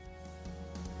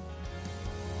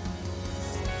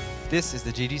This is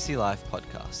the GDC Life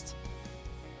podcast.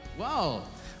 Well,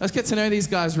 let's get to know these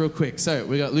guys real quick. So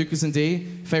we got Lucas and Dee.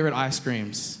 Favorite ice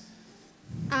creams?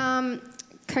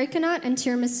 Coconut and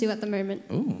tiramisu at the moment.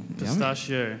 Ooh,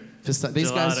 Pistachio.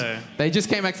 These guys, they just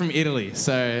came back from Italy,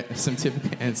 so some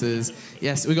typical answers.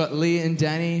 Yes, we got Lee and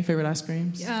Danny. Favorite ice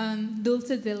creams?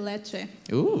 Dulce de leche.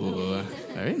 Ooh,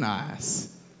 very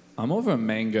nice. I'm over a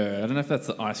mango. I don't know if that's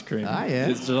the ice cream. Ah, yeah.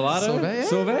 Is it gelato? Sorbet, yeah.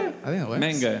 Sorbet? I think it works.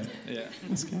 Mango. Yeah.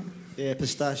 That's good. Yeah,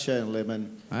 pistachio and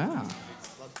lemon. Wow,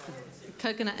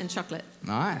 Coconut and chocolate.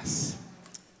 nice.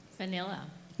 Vanilla.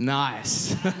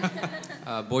 Nice.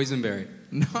 Boysenberry.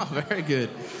 No, very good.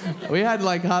 We had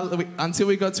until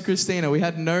we got to Christina, we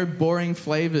had no boring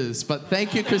flavors. But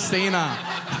thank you, Christina.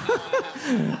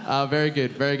 Very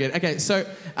good, very good. Okay, so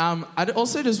I'd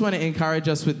also just want to encourage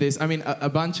us with this. I mean, a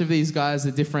bunch of these guys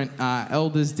are different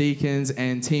elders, deacons,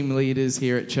 and team leaders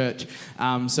here at church.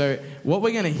 So what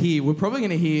we're going to hear, we're probably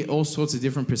going to hear all sorts of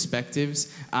different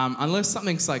perspectives. Unless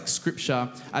something's like scripture,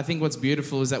 I think what's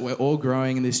beautiful is that we're all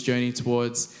growing in this journey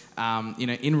towards,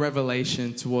 in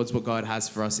revelation towards what God has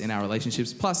for us in our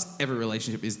relationships. Plus, every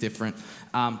relationship is different.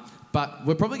 But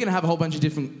we're probably going to have a whole bunch of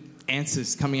different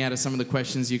answers coming out of some of the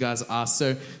questions you guys asked.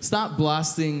 So start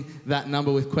blasting that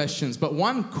number with questions. But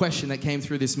one question that came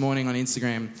through this morning on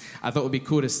Instagram I thought would be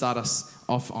cool to start us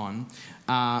off on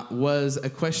was a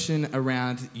question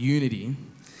around unity.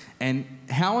 And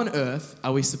how on earth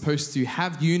are we supposed to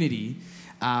have unity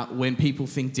when people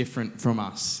think different from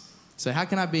us? So how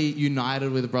can I be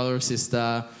united with a brother or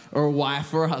sister or a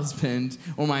wife or a husband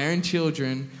or my own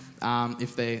children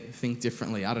if they think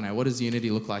differently? I don't know. What does unity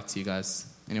look like to you guys?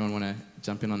 Anyone want to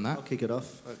jump in on that? I'll kick it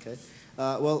off. Okay.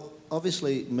 Well,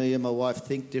 obviously, me and my wife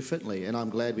think differently, and I'm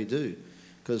glad we do.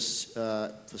 Because,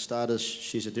 for starters,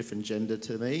 she's a different gender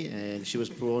to me, and she was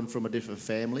born from a different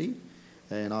family,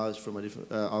 and I was from a different...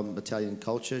 I'm Italian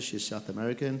culture, she's South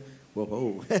American.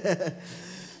 Whoa.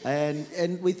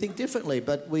 And we think differently,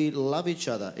 but we love each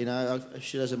other. You know,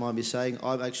 she doesn't mind me saying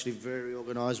I'm actually very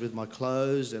organised with my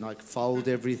clothes, and I fold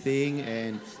everything,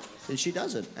 and she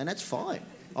doesn't, and that's fine.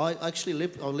 I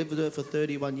lived with her for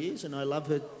 31 years, and I love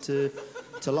her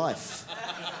to life.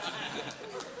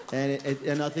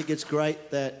 And I think it's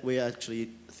great that we actually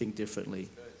think differently.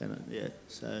 And,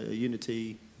 so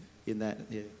unity in that,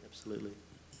 absolutely.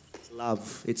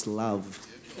 It's love.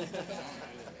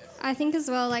 I think as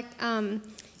well,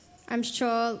 I'm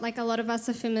sure a lot of us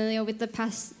are familiar with the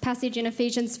passage in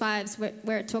Ephesians 5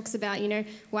 where it talks about,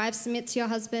 wives submit to your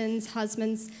husbands,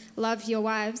 husbands love your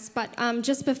wives. But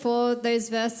just before those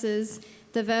verses,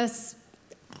 the verse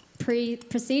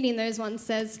preceding those ones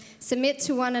says, submit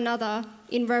to one another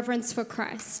in reverence for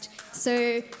Christ.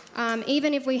 So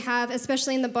even if we have,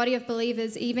 especially in the body of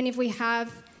believers, even if we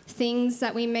have things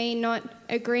that we may not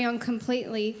agree on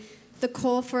completely, the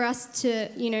call for us to,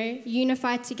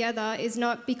 unify together is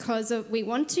not because we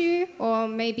want to, or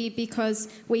maybe because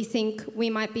we think we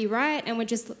might be right and we're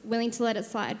just willing to let it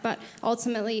slide. But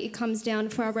ultimately, it comes down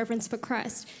for our reverence for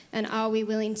Christ, and are we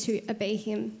willing to obey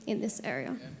Him in this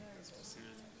area?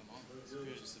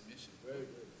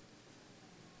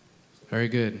 Very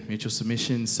good. Mutual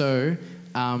submission. So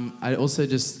I also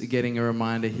just getting a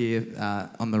reminder here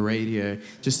on the radio,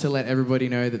 just to let everybody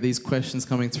know that these questions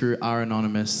coming through are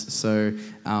anonymous. So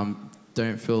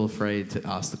don't feel afraid to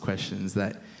ask the questions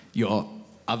that your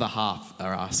other half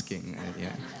are asking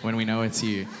when we know it's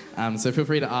you. So feel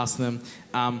free to ask them.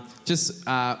 Just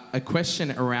a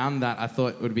question around that I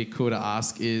thought would be cool to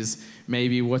ask is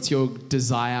maybe what's your greatest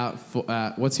desire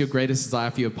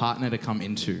for your partner to come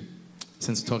into?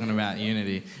 Since we're talking about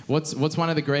unity, what's one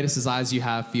of the greatest desires you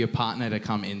have for your partner to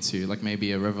come into, like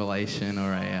maybe a revelation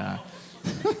or a...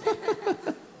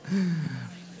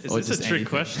 Is this a trick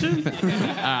question?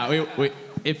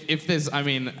 If there's,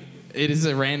 it is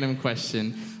a random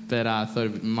question, but I thought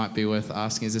it might be worth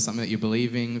asking. Is there something that you're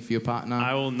believing for your partner?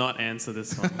 I will not answer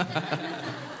this one.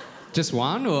 Just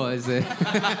one, or is there...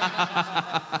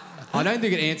 I don't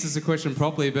think it answers the question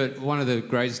properly, but one of the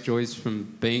greatest joys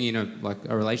from being in a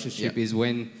relationship is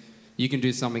when you can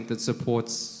do something that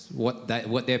supports what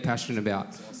they're passionate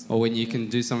about, or when you can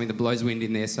do something that blows wind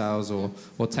in their sails, or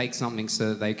take something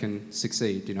so that they can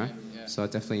succeed, Yeah. So I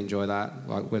definitely enjoy that,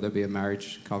 whether it be a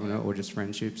marriage covenant or just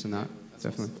friendships and that. That's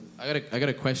definitely. Awesome. I got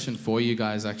a question for you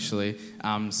guys, actually.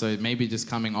 So maybe just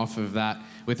coming off of that,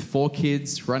 with 4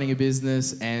 kids, running a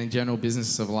business, and general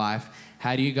business of life,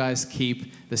 how do you guys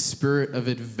keep the spirit of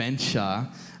adventure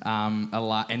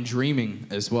alive, and dreaming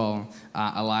as well,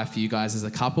 alive for you guys as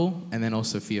a couple, and then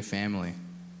also for your family?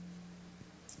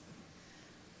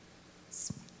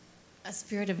 A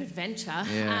spirit of adventure.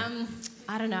 Yeah.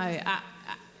 I don't know.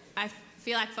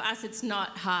 feel like for us it's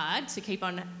not hard to keep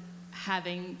on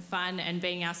having fun and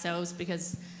being ourselves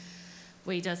because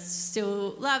we just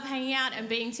still love hanging out and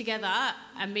being together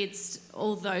amidst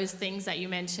all those things that you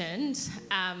mentioned.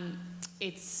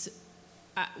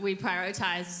 We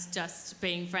prioritise just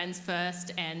being friends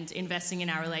first and investing in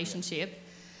our relationship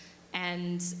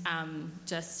and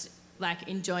just like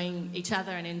enjoying each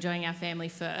other and enjoying our family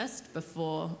first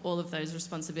before all of those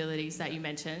responsibilities that you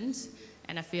mentioned.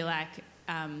 And I feel like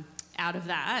out of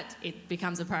that, it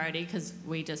becomes a priority because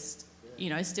we just,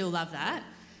 still love that.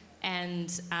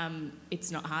 And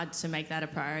it's not hard to make that a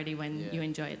priority when you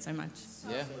enjoy it so much.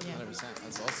 Yeah, 100%.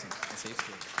 That's awesome. That's heaps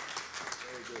good.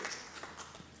 Very good.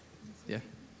 Yeah.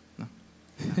 No.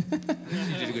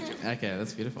 You did a good job. Okay,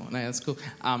 that's beautiful. No, that's cool.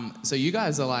 So you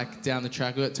guys are like down the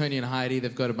track. We've got Tony and Heidi.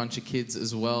 They've got a bunch of kids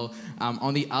as well.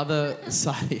 On the other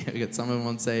side, we've got some of them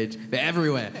on stage. They're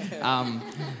everywhere.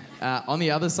 On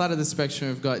the other side of the spectrum,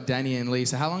 we've got Danny and Lee.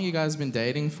 So how long have you guys been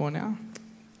dating for now?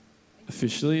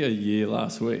 Officially a year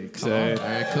last week, so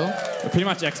very cool. We're pretty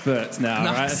much experts now,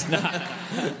 nice. Right?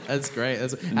 That's great.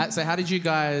 So how did you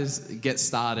guys get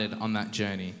started on that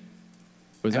journey?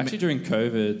 It was actually during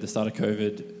COVID, the start of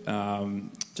COVID,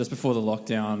 just before the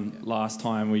lockdown last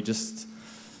time. We just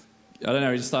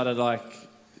started like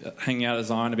hanging out at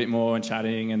Zion a bit more and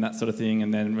chatting and that sort of thing.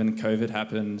 And then when COVID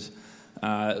happened,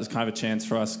 it was kind of a chance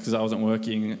for us because I wasn't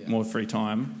working, more free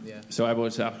time. Yeah. So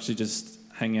able to actually just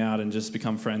hang out and just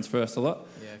become friends first a lot,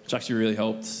 which actually really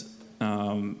helped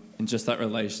in just that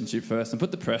relationship first and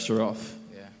put the pressure off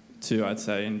too, I'd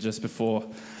say, and just before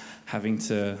having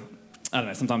to, I don't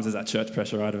know, sometimes there's that church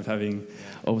pressure, right, of having,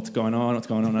 what's going on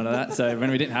out of that. So when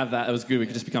we didn't have that, it was good. We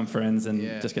could just become friends and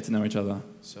just get to know each other.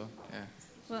 Sure, yeah.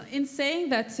 Well, in saying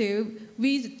that too,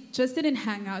 we just didn't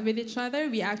hang out with each other.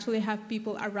 We actually have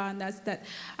people around us that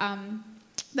are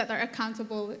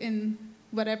accountable in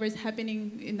whatever is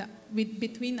happening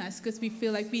between us, because we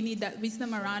feel like we need that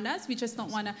wisdom around us. We just don't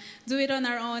want to do it on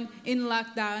our own in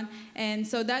lockdown. And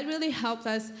so that really helped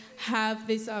us have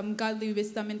this godly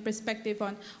wisdom and perspective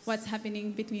on what's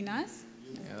happening between us.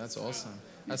 Yeah, that's awesome.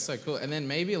 That's so cool. And then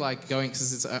maybe like going,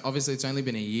 because obviously it's only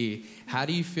been a year, how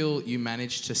do you feel you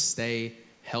managed to stay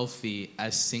healthy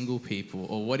as single people?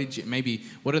 Or what are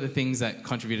the things that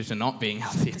contributed to not being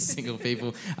healthy as single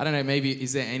people? I don't know, maybe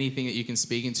is there anything that you can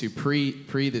speak into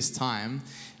pre this time?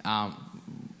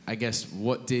 I guess,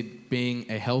 what did being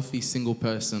a healthy single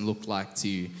person look like to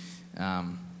you?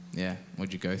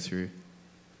 What'd you go through?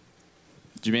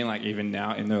 Do you mean like even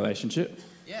now in the relationship?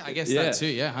 Yeah, I guess that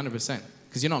too, 100%.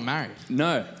 Because you're not married.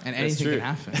 No, and anything can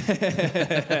happen.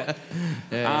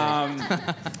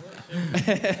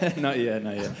 Not yet.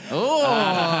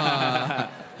 Oh!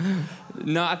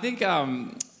 No, I think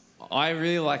I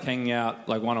really like hanging out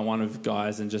like one-on-one with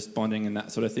guys and just bonding and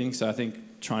that sort of thing. So I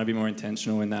think trying to be more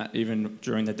intentional in that, even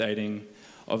during the dating,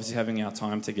 obviously having our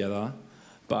time together,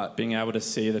 but being able to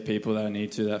see the people that I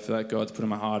need to, that I feel like God's put in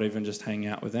my heart, even just hanging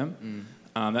out with them.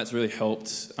 That's really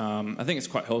helped. I think it's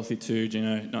quite healthy too,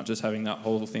 not just having that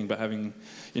whole thing, but having,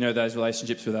 those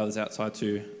relationships with others outside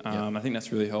too. I think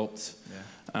that's really helped.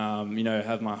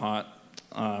 Have my heart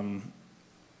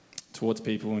towards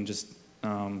people and just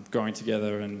growing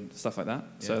together and stuff like that.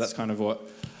 So that's kind of what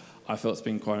I felt's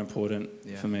been quite important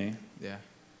for me. Yeah.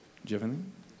 Do you have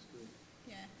anything?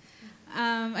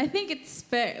 Yeah. I think it's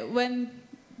fair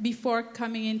before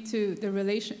coming into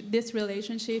this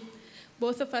relationship,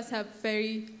 both of us have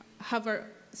a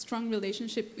strong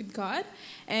relationship with God,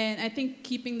 and I think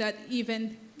keeping that,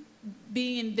 even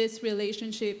being in this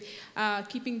relationship,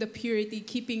 keeping the purity,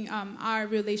 keeping our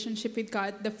relationship with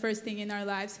God the first thing in our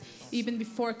lives, even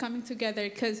before coming together.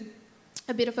 Because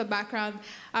a bit of a background,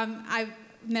 I've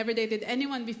never dated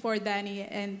anyone before Danny,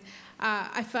 and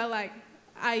I felt like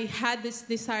I had this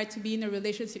desire to be in a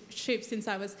relationship since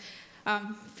I was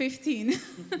 15.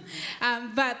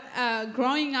 But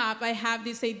growing up, I have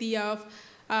this idea of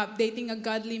dating a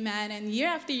godly man, and year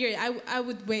after year, I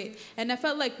would wait. And I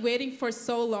felt like waiting for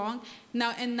so long.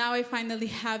 Now I finally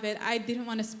have it. I didn't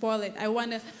want to spoil it. I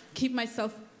want to keep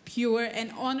myself pure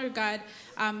and honor God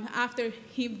after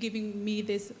Him giving me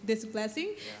this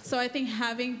blessing. Yeah. So I think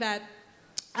having that,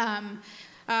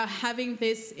 having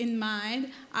this in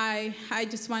mind, I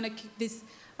just want to keep this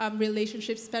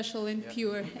relationship special and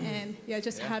pure, and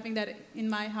having that in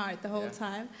my heart the whole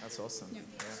time. That's awesome. Yeah.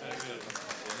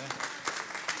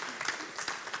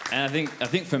 And I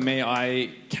think for me,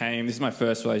 this is my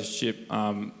first relationship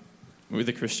with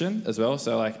a Christian as well.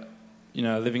 So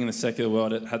living in the secular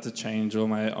world, it had to change all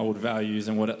my old values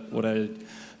and what I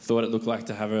thought it looked like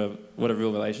to have what a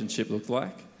real relationship looked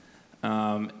like.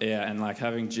 And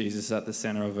having Jesus at the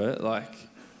center of it,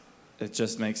 it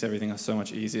just makes everything so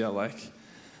much easier. Like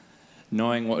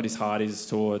knowing what his heart is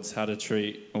towards how to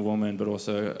treat a woman, but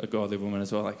also a godly woman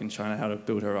as well, like in trying how to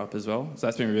build her up as well. So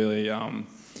that's been really,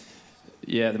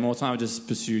 the more time I just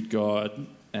pursued God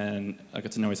and I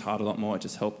got to know his heart a lot more, it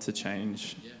just helped to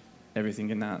change everything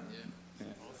in that. Yeah.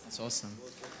 That's awesome.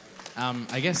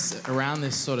 I guess around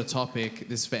this sort of topic,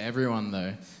 this is for everyone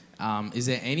though, is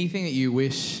there anything that you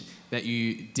wish that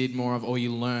you did more of or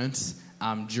you learnt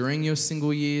during your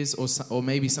single years, or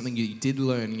maybe something you did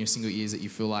learn in your single years that you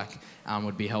feel like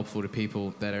would be helpful to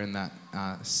people that are in that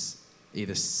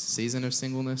either season of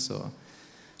singleness or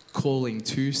calling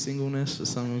to singleness for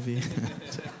some of you?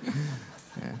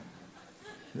 Yeah.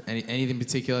 Anything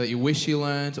particular that you wish you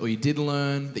learned or you did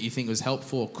learn that you think was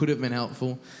helpful or could have been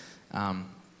helpful?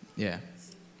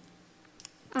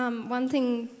 One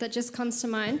thing that just comes to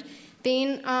mind,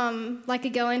 being like a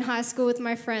girl in high school with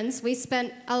my friends, we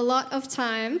spent a lot of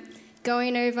time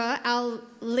going over our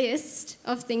list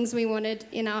of things we wanted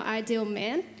in our ideal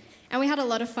man, and we had a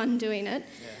lot of fun doing it.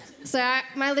 Yeah. So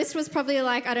my list was probably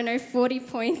 40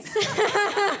 points.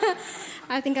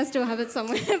 I think I still have it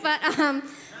somewhere. But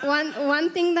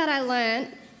one thing that I learned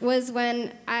was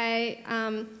when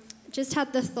I just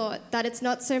had the thought that it's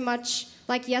not so much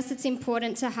yes, it's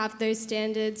important to have those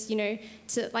standards, to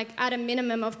at a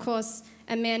minimum, of course,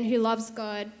 a man who loves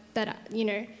God, that,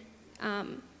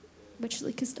 which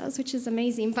Lucas does, which is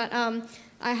amazing. But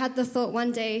I had the thought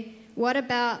one day, what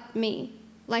about me?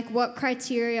 What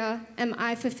criteria am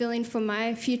I fulfilling for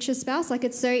my future spouse?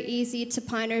 It's so easy to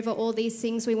pine over all these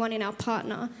things we want in our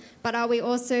partner, but are we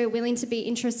also willing to be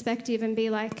introspective and be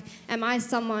am I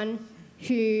someone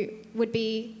who would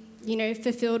be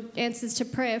fulfilled answers to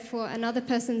prayer for another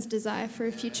person's desire for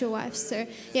a future wife? So,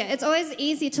 it's always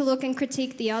easy to look and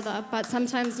critique the other, but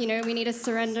sometimes, we need to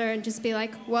surrender and just be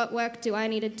what work do I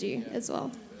need to do as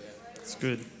well? It's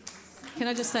good. Can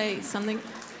I just say something?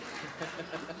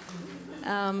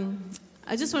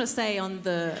 I just want to say on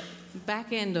the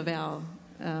back end of our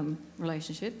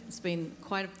relationship, it's been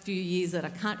quite a few years that I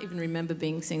can't even remember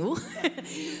being single,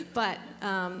 but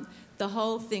the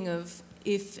whole thing of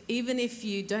even if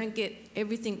you don't get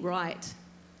everything right,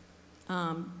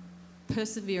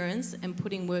 perseverance and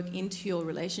putting work into your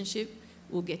relationship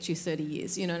will get you 30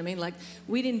 years. You know what I mean?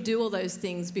 We didn't do all those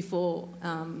things before.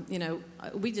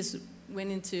 We just went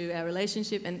into our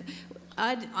relationship, and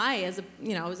I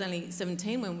was only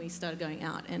 17 when we started going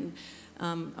out, and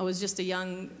I was just a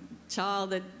young child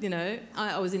that,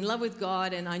 I was in love with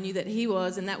God, and I knew that he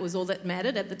was, and that was all that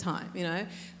mattered at the time,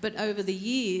 But over the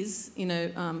years,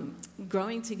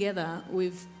 growing together,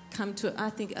 we've come to, I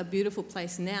think, a beautiful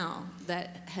place now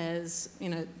that has,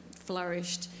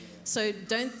 flourished. So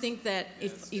don't think that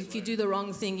if you do the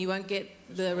wrong thing, you won't get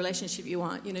the relationship you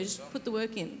want. Just put the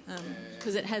work in,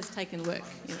 because it has taken work.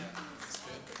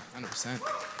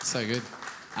 100%. So good.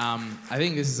 I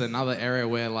think this is another area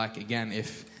where, again,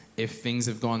 if things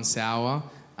have gone sour,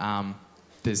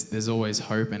 there's always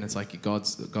hope, and it's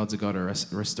God's a God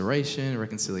of restoration,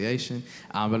 reconciliation.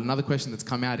 But another question that's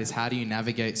come out is, how do you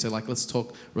navigate? So let's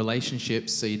talk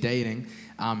relationships. So you're dating.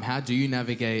 How do you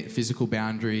navigate physical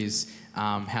boundaries?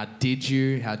 How do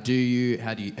you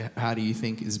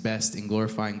think is best in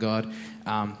glorifying God?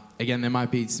 Again, there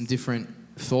might be some different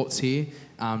thoughts here.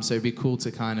 So it'd be cool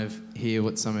to kind of hear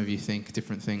what some of you think,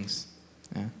 different things.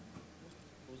 Yeah.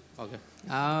 Okay.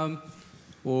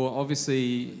 Well,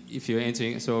 obviously, if you're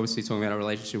answering, so obviously talking about a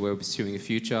relationship where we're pursuing a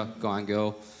future, guy and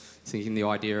girl, thinking the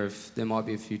idea of there might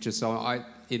be a future. So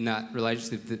in that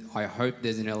relationship, I hope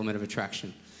there's an element of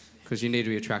attraction, because you need to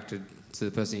be attracted to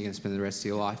the person you're going to spend the rest of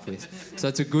your life with. So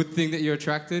it's a good thing that you're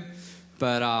attracted.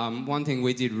 But one thing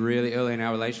we did really early in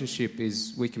our relationship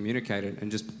is we communicated and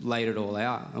just laid it all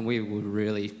out. And we would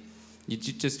really,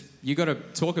 you got to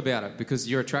talk about it, because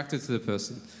you're attracted to the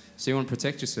person. So you want to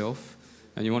protect yourself,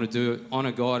 and you want to do it,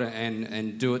 honour God,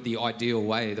 and do it the ideal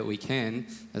way that we can,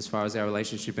 as far as our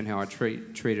relationship and how I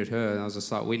treated her. And I was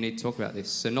just we need to talk about this.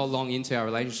 So not long into our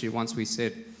relationship, once we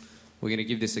said we're going to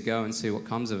give this a go and see what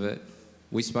comes of it,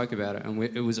 we spoke about it, and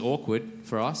it was awkward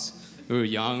for us. We were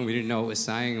young, we didn't know what we were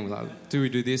saying, and we're do we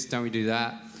do this, don't we do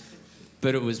that?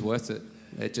 But it was worth it.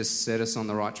 It just set us on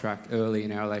the right track early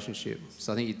in our relationship.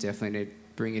 So I think you definitely need to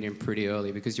bring it in pretty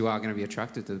early, because you are going to be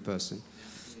attracted to the person.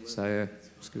 So yeah,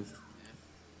 it's good.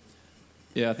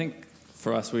 Yeah, I think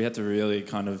for us, we had to really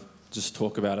kind of just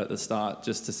talk about it at the start,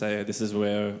 just to say this is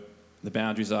where the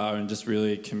boundaries are, and just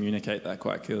really communicate that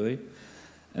quite clearly.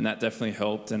 And that definitely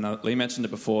helped. And Lee mentioned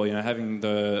it before, having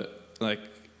the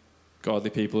godly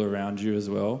people around you as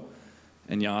well,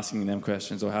 and you're asking them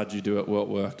questions, or how did you do it, what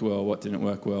worked well, what didn't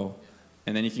work well,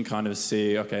 and then you can kind of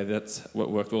see, okay, that's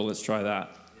what worked well, let's try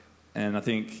that. And I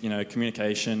think,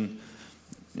 communication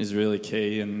is really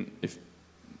key. And if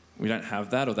we don't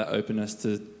have that or that openness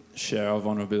to share our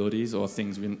vulnerabilities or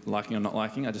things we're liking or not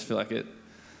liking, I just feel like it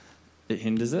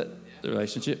hinders it, the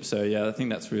relationship. So, yeah, I think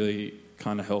that's really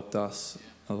kind of helped us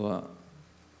a lot.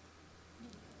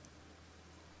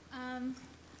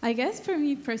 I guess for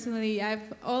me personally, I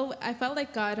felt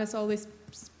like God has always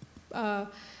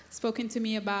spoken to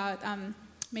me about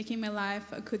making my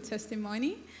life a good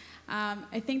testimony.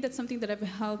 I think that's something that I've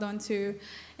held on to,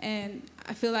 and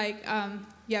I feel like,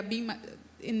 being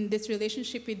in this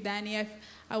relationship with Danny,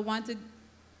 I wanted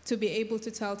to be able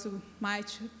to tell to my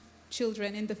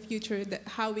children in the future that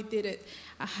how we did it,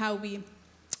 how we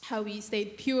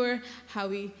stayed pure, how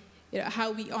we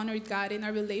honored God in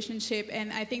our relationship.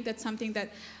 And I think that's something that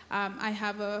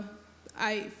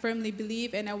I firmly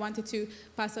believe, and I wanted to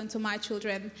pass on to my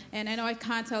children. And I know I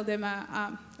can't tell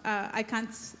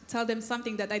them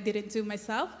something that I didn't do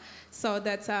myself. So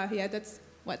that's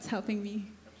what's helping me.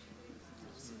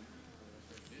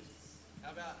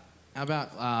 How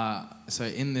about, so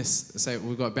in this, so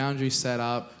we've got boundaries set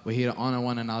up, we're here to honour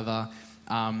one another.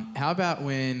 How about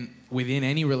when, within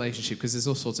any relationship, because there's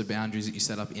all sorts of boundaries that you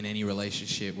set up in any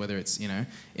relationship, whether it's, in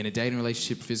a dating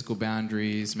relationship, physical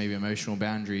boundaries, maybe emotional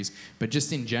boundaries, but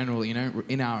just in general,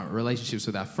 in our relationships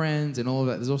with our friends and all of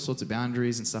that, there's all sorts of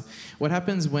boundaries and stuff. What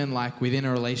happens when, within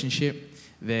a relationship,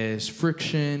 there's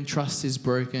friction, trust is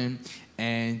broken,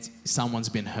 and someone's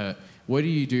been hurt? What do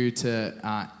you do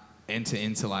to enter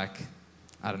into,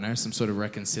 some sort of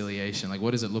reconciliation?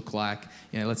 What does it look like?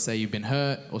 Let's say you've been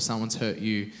hurt or someone's hurt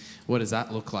you. What does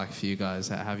that look like for you guys?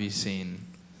 Have you seen...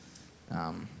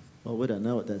 Well, we don't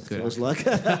know what that feels like.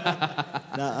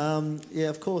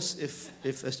 Of course,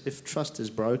 if trust is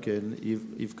broken,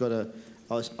 you've got to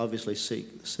obviously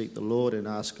seek the Lord and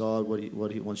ask God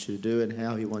what He wants you to do and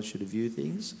how He wants you to view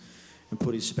things, and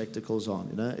put His spectacles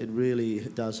on. It really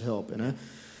does help.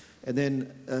 And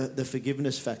then the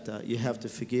forgiveness factor, you have to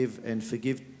forgive, and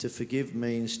to forgive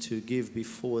means to give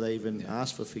before they even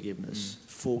ask for forgiveness.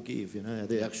 Forgive,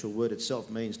 the actual word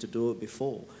itself means to do it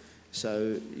before.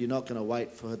 So you're not going to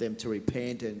wait for them to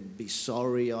repent and be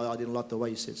sorry. I didn't like the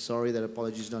way you said sorry, that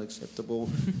apology is not acceptable.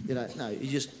 No, you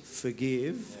just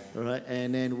forgive, right,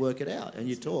 and then work it out. And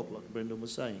you talk, like Brendan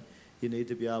was saying. You need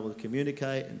to be able to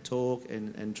communicate and talk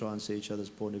and try and see each other's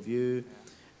point of view.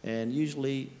 And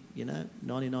usually...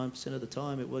 99% of the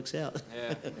time it works out.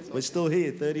 Yeah. We're still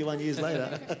here 31 years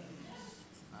later.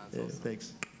 Awesome.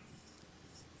 Thanks.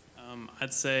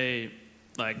 I'd say,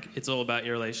 it's all about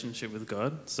your relationship with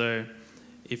God. So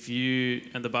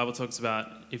and the Bible talks about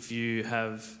if you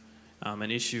have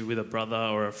an issue with a brother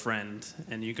or a friend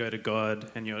and you go to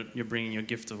God and you're bringing your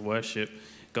gift of worship,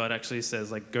 God actually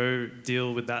says, go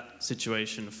deal with that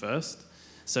situation first.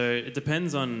 So it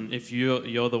depends on if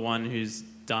you're the one who's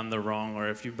done the wrong or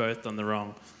if you've both done the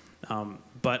wrong.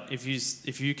 But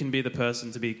if you can be the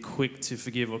person to be quick to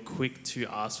forgive or quick to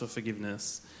ask for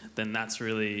forgiveness, then that's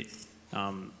really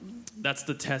that's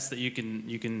the test that you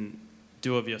can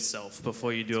do of yourself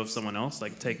before you do of someone else.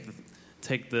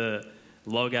 Take the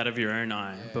log out of your own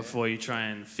eye before you try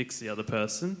and fix the other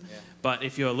person. Yeah. But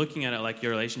if you're looking at it like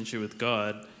your relationship with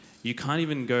God, you can't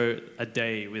even go a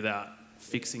day without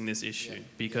fixing this issue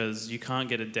because you can't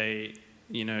get a day.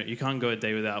 You can't go a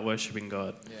day without worshiping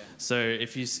God. Yeah. So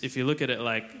if you look at it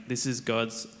like this is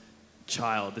God's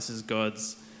child, this is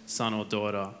God's son or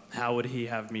daughter, how would He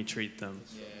have me treat them?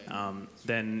 Yeah.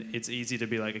 Then it's easy to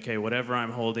be like, okay, whatever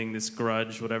I'm holding, this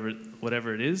grudge,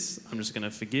 whatever it is, I'm just going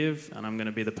to forgive, and I'm going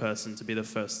to be the person to be the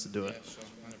first to do it. Sure.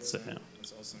 So, yeah.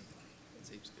 That's awesome. That's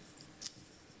heaps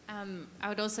good. I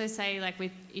would also say,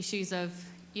 with issues of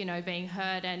being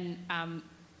hurt and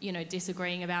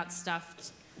disagreeing about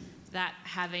stuff, that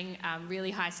having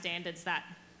really high standards that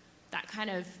kind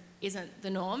of isn't the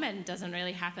norm and doesn't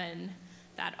really happen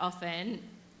that often.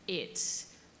 It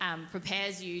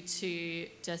prepares you to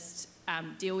just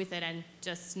deal with it and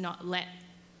just not let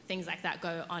things like that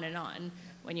go on and on.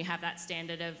 When you have that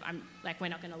standard of we're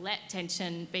not going to let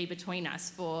tension be between us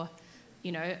for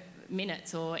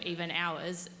minutes or even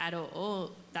hours at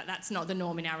all. That's not the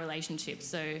norm in our relationship.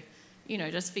 So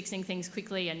just fixing things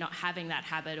quickly and not having that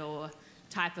habit or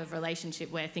type of relationship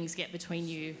where things get between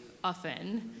you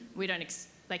often, we don't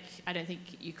I don't think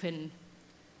you can.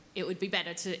 It would be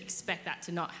better to expect that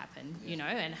to not happen,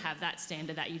 and have that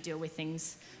standard that you deal with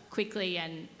things quickly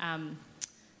and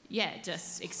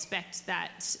just expect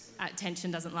that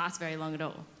tension doesn't last very long at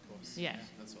all. Yeah.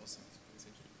 That's awesome.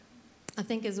 I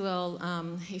think as well,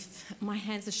 if my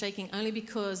hands are shaking only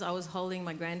because I was holding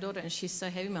my granddaughter and she's so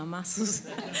heavy, my muscles.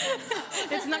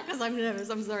 It's not because I'm nervous,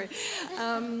 I'm sorry.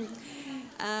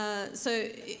 So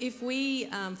if we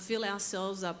fill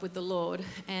ourselves up with the Lord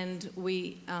and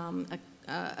we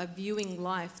are viewing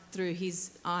life through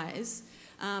His eyes,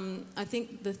 I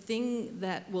think the thing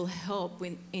that will help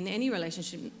in any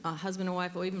relationship, husband and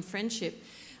wife, or even friendship,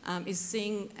 is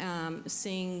seeing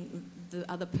the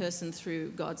other person through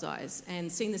God's eyes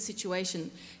and seeing the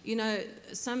situation. You know,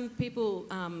 some people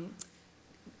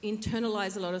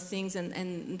internalize a lot of things,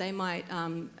 and they might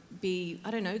be, I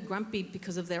don't know, grumpy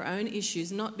because of their own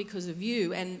issues, not because of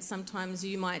you. And sometimes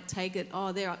you might take it,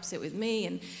 oh, they're upset with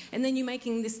me, and then you're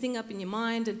making this thing up in your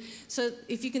mind. And so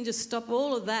if you can just stop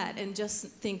all of that and just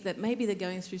think that maybe they're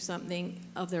going through something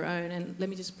of their own, and let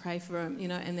me just pray for them, you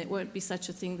know, and it won't be such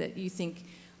a thing that you think,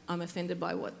 I'm offended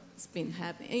by what's been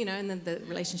happening, you know, and then the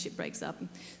relationship breaks up.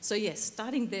 So yes,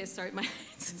 starting there, sorry, my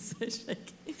hands are so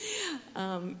shaky,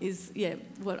 is,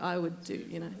 what I would do,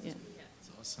 you know, yeah. It's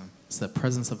awesome. It's the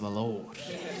presence of the Lord.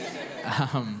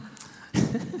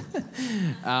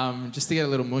 Just to get a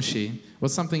little mushy,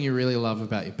 what's something you really love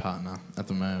about your partner at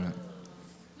the moment?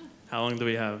 How long do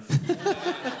we have?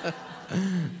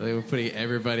 We're putting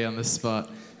everybody on the spot.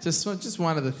 Just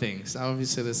one of the things.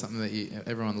 Obviously, there's something that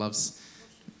everyone loves.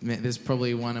 There's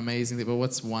probably one amazing thing, but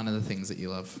what's one of the things that you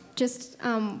love? Just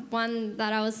one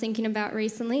that I was thinking about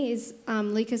recently is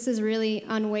Lucas is really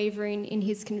unwavering in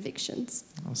his convictions.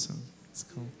 Awesome. That's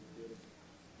cool.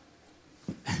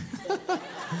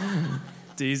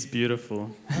 Dee's beautiful.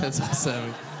 That's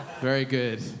awesome. Very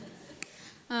good.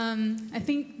 I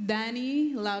think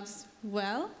Danny loves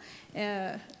well,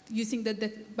 using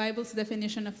the Bible's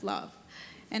definition of love.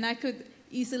 And I could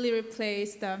easily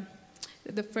replace the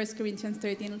 1 Corinthians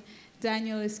 13,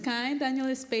 Daniel is kind, Daniel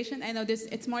is patient. I know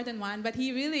it's more than one, but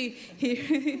he really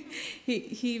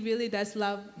does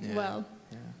love well.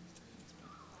 Yeah.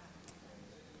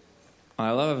 I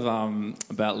love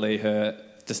about Lee her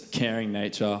just caring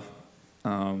nature.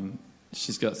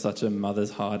 She's got such a mother's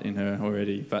heart in her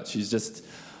already, but she's just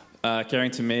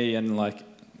caring to me and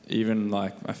even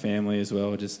my family as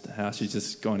well. Just how she's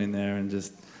just gone in there and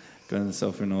just gotten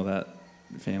herself in all that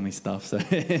family stuff. So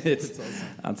it's awesome.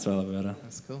 That's what I love about her.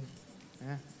 That's cool.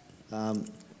 Yeah.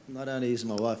 Not only is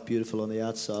my wife beautiful on the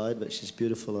outside, but she's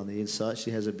beautiful on the inside.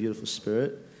 She has a beautiful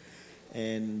spirit,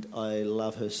 and I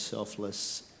love her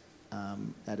selfless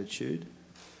attitude.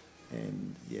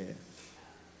 And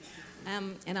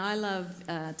and I love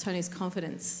Tony's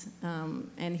confidence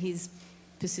and his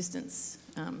persistence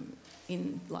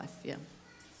in life. Yeah.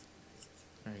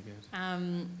 Very good.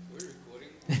 We're recording.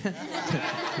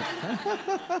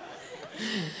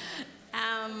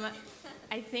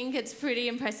 I think it's pretty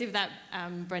impressive that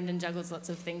Brendan juggles lots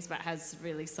of things but has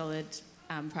really solid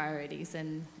priorities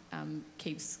and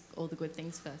keeps all the good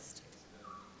things first.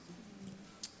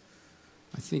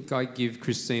 I think I give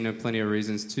Christina plenty of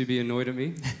reasons to be annoyed at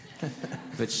me,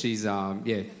 but she's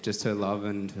just her love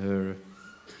and her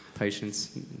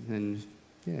patience, and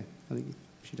I think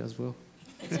she does well.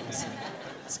 That's awesome.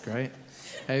 That's great.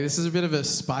 Hey, this is a bit of a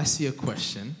spicier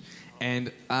question,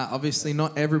 and obviously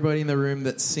not everybody in the room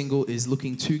that's single is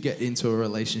looking to get into a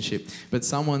relationship, but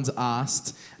someone's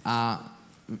asked the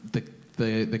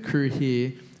crew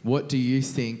here, what do you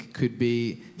think could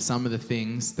be some of the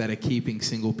things that are keeping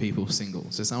single people single?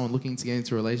 So someone looking to get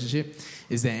into a relationship,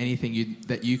 is there anything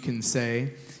that you can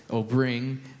say or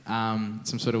bring some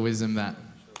sort of wisdom that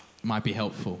might be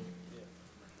helpful?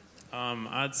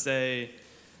 I'd say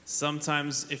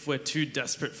sometimes if we're too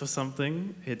desperate for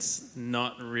something, it's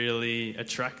not really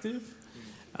attractive.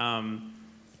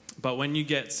 But when you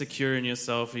get secure in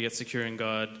yourself, you get secure in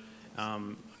God,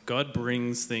 God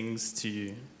brings things to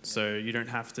you. So you don't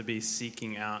have to be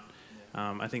seeking out.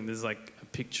 I think there's a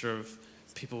picture of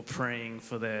people praying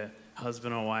for their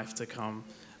husband or wife to come.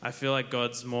 I feel like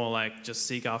God's more just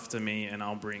seek after me and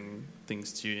I'll bring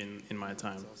things to you in my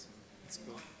time. That's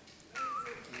cool.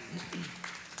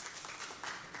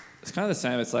 It's kind of the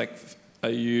same. It's are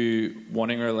you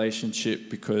wanting a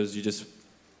relationship because you just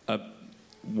are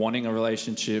wanting a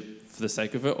relationship for the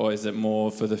sake of it, or is it more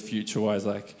for the future-wise?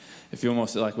 If you're more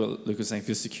like what Luke was saying, if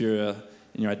you're secure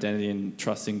in your identity and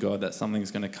trusting God that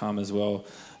something's going to come as well,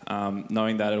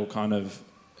 knowing that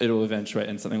it'll eventuate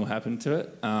and something will happen to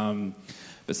it.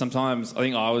 But sometimes, I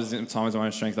think I was in times of my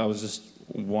own strength, I was just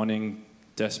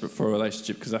desperate for a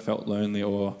relationship because I felt lonely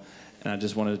and I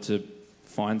just wanted to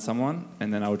find someone,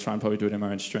 and then I would try and probably do it in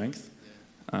my own strength.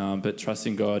 But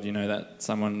trusting God, that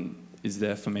someone is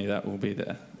there for me that will be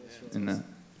there in that.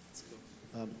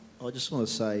 I just want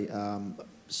to say,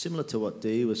 similar to what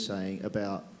Dee was saying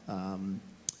about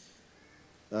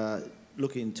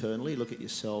look internally, look at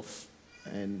yourself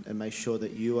and make sure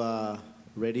that you are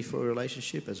ready for a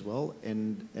relationship as well,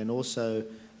 and also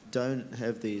don't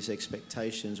have these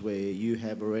expectations where you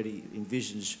have already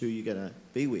envisioned who you're going to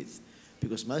be with,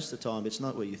 because most of the time it's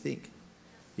not what you think,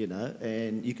 you know.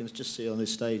 And you can just see on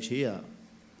this stage here,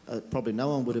 probably no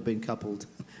one would have been coupled,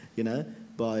 you know,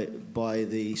 by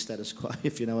the status quo,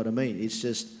 if you know what I mean. It's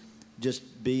just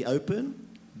be open.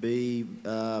 Be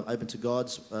open to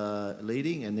God's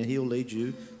leading, and then He'll lead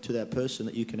you to that person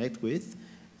that you connect with,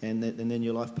 and then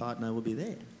your life partner will be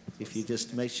there. If you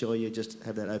just make sure you just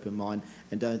have that open mind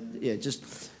and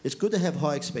it's good to have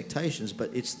high expectations, but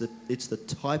it's the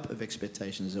type of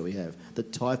expectations that we have, the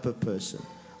type of person.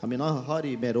 I mean,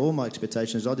 Heidi met all my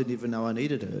expectations. I didn't even know I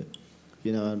needed her.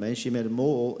 You know what I mean? She met them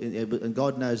all, and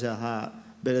God knows our heart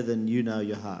better than you know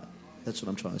your heart. That's what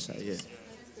I'm trying to say, yeah.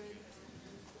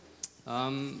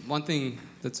 One thing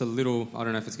that's a little, I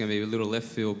don't know if it's going to be a little left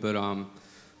field, but I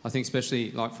think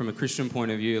especially like from a Christian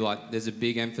point of view, like there's a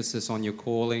big emphasis on your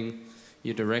calling,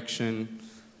 your direction,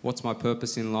 what's my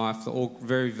purpose in life. They're all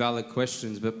very valid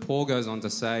questions, but Paul goes on to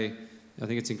say, I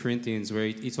think it's in Corinthians, where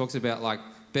he talks about like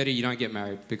better you don't get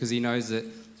married, because he knows that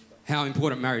how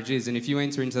important marriage is, and if you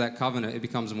enter into that covenant, it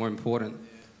becomes more important.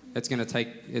 It's going to take,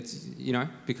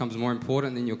 becomes more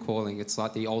important than your calling. It's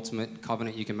like the ultimate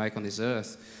covenant you can make on this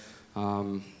earth.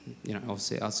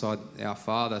 Obviously outside our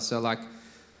Father. So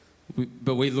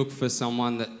but we look for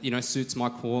someone that, suits my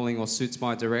calling or suits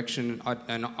my direction.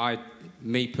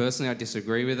 Me personally, I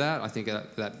disagree with that. I think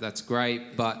that's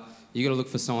great, but you got to look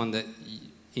for someone that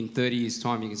in 30 years'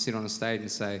 time you can sit on a stage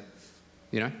and say,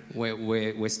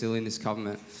 we're still in this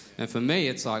covenant. And for me,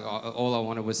 it's like all I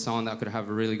wanted was someone that I could have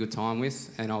a really good time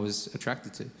with and I was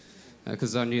attracted to,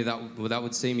 because I knew that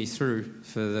would see me through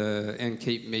and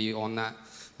keep me on that.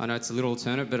 I know it's a little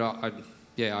alternate, but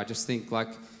I just think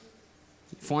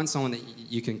find someone that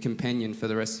you can companion for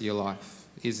the rest of your life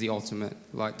is the ultimate.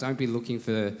 Like, don't be looking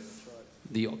for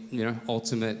the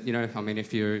ultimate. I mean,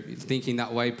 if you're thinking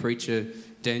that way, preacher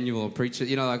Daniel or preacher,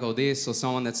 all this, or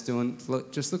someone that's doing.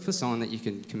 Just look for someone that you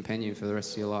can companion for the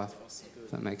rest of your life. If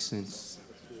that makes sense.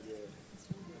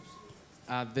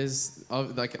 There's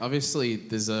obviously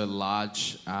there's a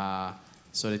large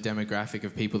sort of demographic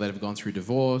of people that have gone through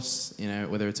divorce,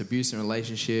 whether it's abuse in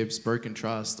relationships, broken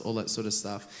trust, all that sort of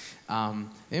stuff.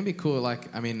 It'd be cool,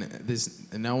 there's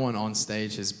no one on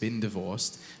stage has been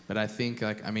divorced, but I think,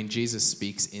 Jesus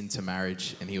speaks into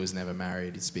marriage, and he was never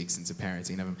married. He speaks into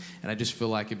parenting, and I just feel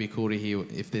like it'd be cool to hear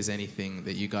if there's anything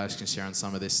that you guys can share on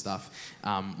some of this stuff.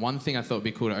 One thing I thought would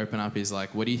be cool to open up is,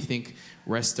 what do you think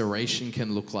restoration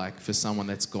can look like for someone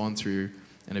that's gone through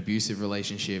an abusive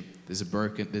relationship, there's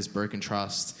broken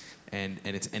trust, and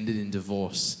it's ended in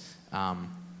divorce?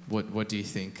 What do you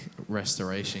think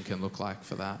restoration can look like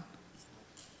for that?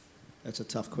 That's a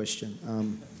tough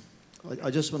question.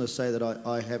 I just want to say that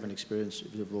I haven't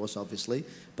experienced divorce, obviously,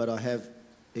 but I have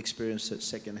experienced it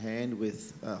secondhand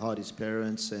with Heidi's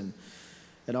parents, and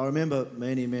I remember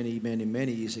many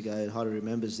years ago, and Heidi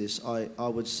remembers this, I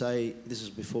would say, this is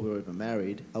before we were even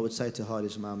married, I would say to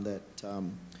Heidi's mum that,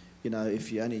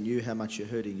 if you only knew how much you're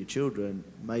hurting your children,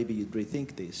 maybe you'd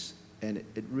rethink this. And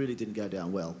it really didn't go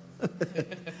down well.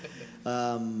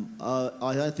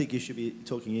 I don't think you should be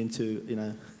talking into,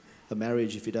 a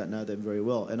marriage if you don't know them very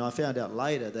well. And I found out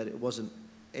later that it wasn't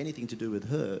anything to do with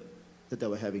her that they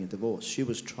were having a divorce. She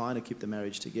was trying to keep the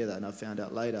marriage together, and I found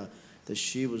out later that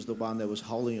she was the one that was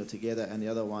holding it together, and the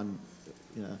other one,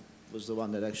 was the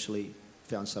one that actually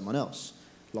found someone else.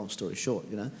 Long story short,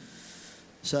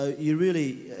 So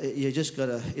you just got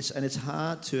to, it's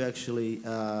hard to actually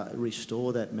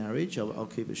restore that marriage. I'll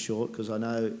keep it short, because I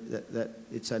know that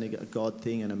it's only a God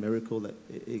thing and a miracle, that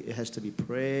it has to be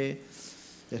prayer,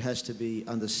 it has to be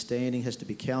understanding, has to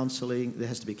be counselling, there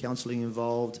has to be counselling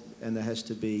involved, and there has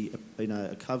to be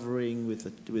a covering with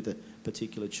a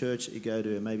particular church that you go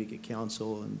to, and maybe get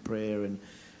counsel and prayer, and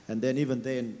then even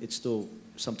then it's still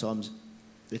sometimes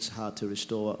it's hard to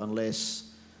restore unless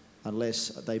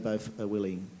they both are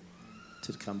willing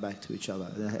to come back to each other.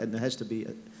 And there has to be,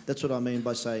 that's what I mean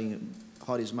by saying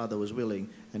Heidi's mother was willing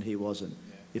and he wasn't.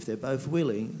 Yeah. If they're both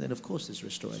willing, then of course there's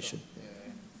restoration. Yeah.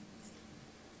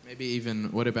 Maybe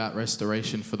even, what about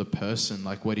restoration for the person?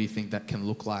 What do you think that can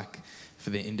look like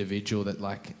for the individual that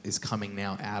is coming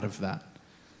now out of that?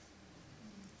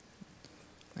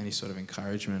 Any sort of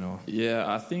encouragement or?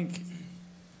 Yeah, I think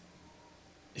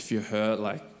if you're hurt,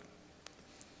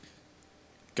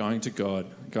 going to God,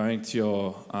 going to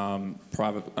your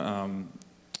private,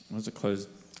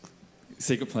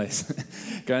 secret place.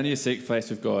 Going to your secret place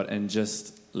with God and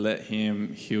just let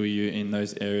him heal you in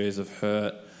those areas of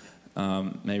hurt,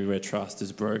 maybe where trust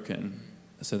is broken.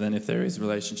 So then if there is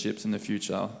relationships in the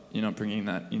future, you're not bringing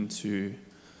that into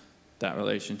that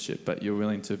relationship, but you're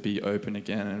willing to be open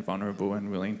again and vulnerable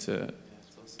and willing to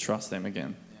trust them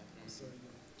again.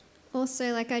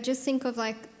 Also, like, I just think of,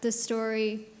 like, the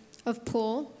story of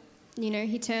Paul. You know,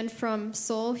 he turned from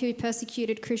Saul, who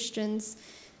persecuted Christians.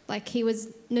 Like, he was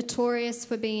notorious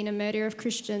for being a murderer of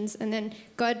Christians. And then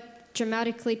God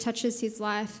dramatically touches his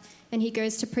life and he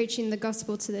goes to preaching the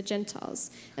gospel to the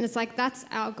Gentiles. And it's like, that's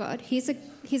our God. He's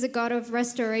a God of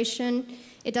restoration.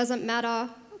 It doesn't matter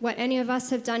what any of us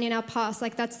have done in our past.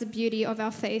 Like, that's the beauty of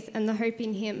our faith and the hope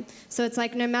in him. So it's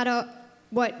like, no matter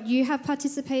what you have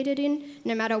participated in,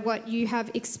 no matter what you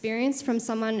have experienced from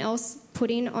someone else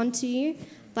putting onto you,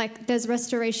 like, there's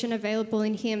restoration available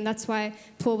in him. That's why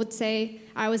Paul would say,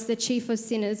 I was the chief of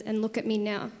sinners and look at me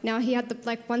now. Now he had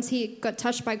once he got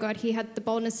touched by God, he had the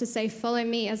boldness to say, follow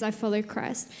me as I follow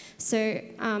Christ. So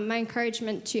my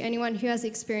encouragement to anyone who has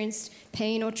experienced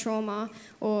pain or trauma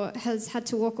or has had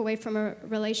to walk away from a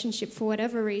relationship for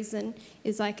whatever reason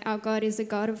is like, our God is a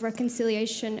God of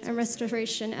reconciliation and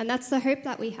restoration. And that's the hope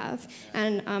that we have.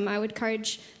 And I would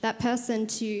encourage that person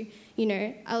to, you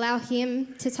know, allow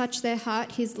him to touch their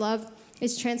heart. His love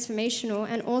is transformational,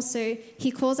 and also he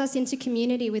calls us into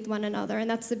community with one another, and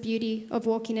that's the beauty of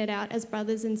walking it out as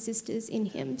brothers and sisters in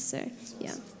him. So,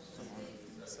 yeah.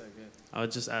 I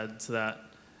would just add to that,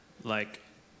 like,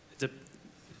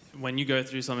 when you go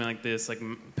through something like this, like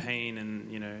pain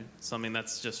and, you know, something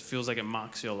that's just feels like it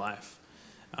marks your life,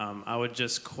 I would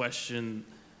just question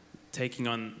taking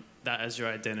on that as your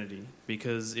identity.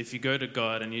 Because if you go to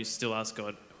God and you still ask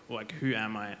God, like, who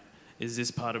am I? Is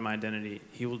this part of my identity?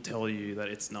 He will tell you that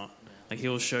it's not. Like, he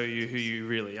will show you who you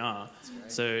really are.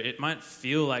 So it might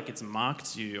feel like it's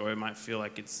marked you, or it might feel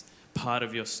like it's part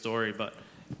of your story, but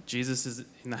Jesus is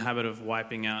in the habit of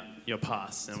wiping out your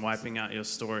past and wiping out your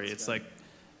story. It's like,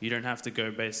 you don't have to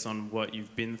go based on what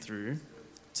you've been through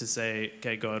to say,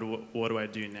 okay, God, what do I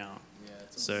do now?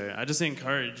 So I just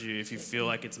encourage you, if you feel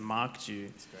like it's marked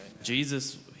you,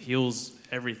 Jesus heals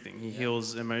everything. He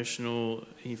heals emotional,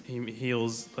 he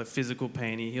heals like physical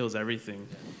pain, he heals everything.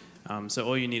 So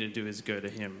all you need to do is go to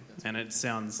him. And it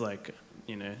sounds like,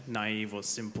 you know, naive or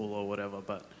simple or whatever,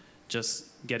 but just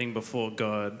getting before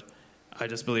God, I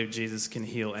just believe Jesus can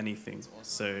heal anything.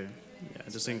 So yeah, I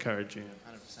just encourage you.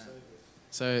 100%.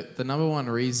 So the number one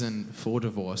reason for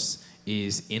divorce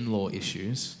is in-law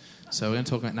issues. So we're going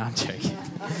to talk about... No, I'm joking.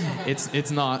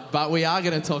 It's not. But we are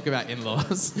going to talk about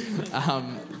in-laws.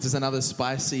 Just another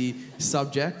spicy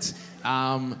subject.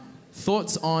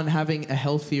 Thoughts on having a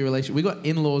healthy relationship? We got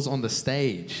in-laws on the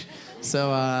stage.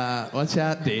 So watch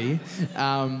out, D. But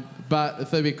I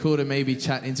thought it'd be cool to maybe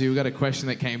chat into... We've got a question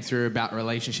that came through about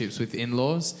relationships with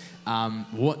in-laws.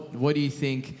 What do you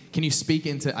think... Can you speak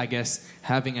into, I guess,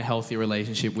 having a healthy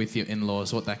relationship with your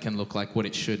in-laws, what that can look like, what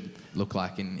it should look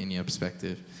like in your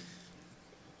perspective?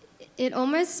 It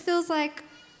almost feels like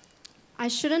I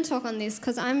shouldn't talk on this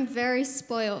because I'm very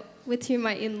spoiled with who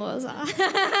my in-laws are.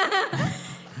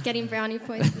 Getting brownie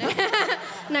points now.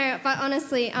 No, but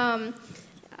honestly,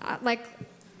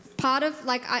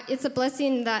 it's a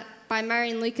blessing that by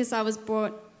marrying Lucas I was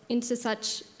brought into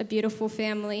such a beautiful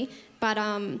family. But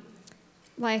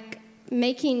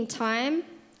making time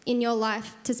in your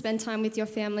life to spend time with your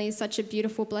family is such a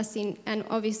beautiful blessing, and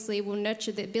obviously will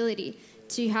nurture the ability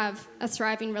to have a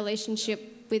thriving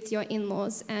relationship with your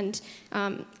in-laws. And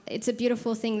it's a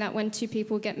beautiful thing that when two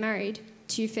people get married,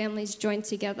 two families join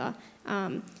together.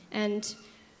 And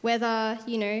whether,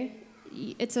 you know,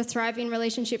 it's a thriving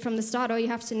relationship from the start or you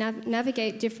have to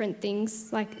navigate different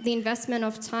things, like the investment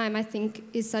of time, I think,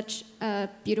 is such a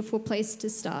beautiful place to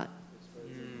start.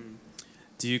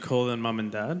 Do you call them mum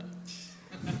and dad?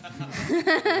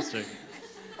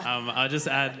 I'll just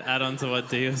add on to what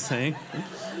Dee was saying.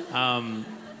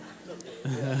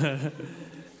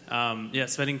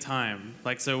 Spending time.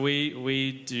 Like, so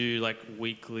we do like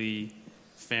weekly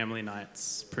family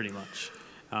nights, pretty much.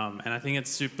 And I think it's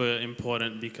super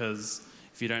important because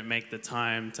if you don't make the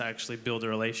time to actually build a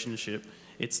relationship,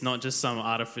 it's not just some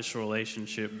artificial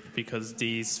relationship because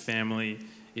Dee's family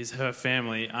is her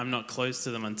family. I'm not close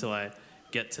to them until I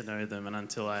get to know them and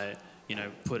until I, you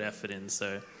know, put effort in.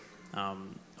 So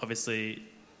obviously,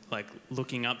 like,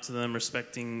 looking up to them,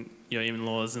 respecting your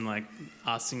in-laws and like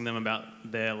asking them about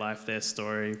their life, their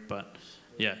story. But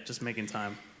yeah, just making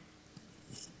time.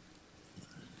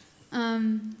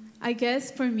 I guess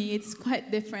for me it's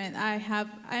quite different.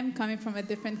 I'm coming from a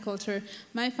different culture.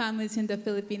 My family's in the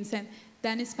Philippines and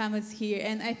Danny's family's here.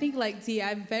 And I think, like Dee,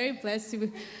 I'm very blessed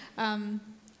to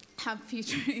have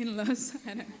future in-laws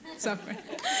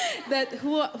that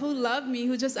who love me,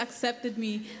 who just accepted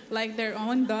me like their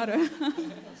own daughter.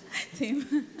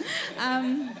 Tim.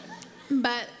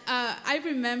 But I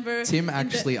remember... Tim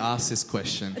actually asked this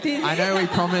question. I know we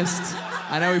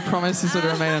promised this would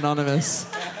remain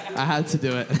anonymous. I had to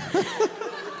do it.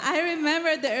 I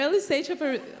remember the early stage of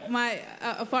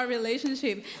our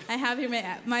relationship. I have here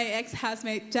my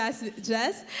ex-housemate,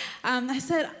 Jess. I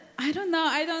said, I don't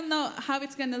know how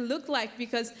it's going to look like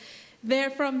because they're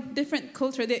from different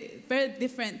culture. They're very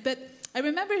different. But I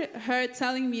remember her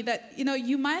telling me that,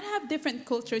 you might have different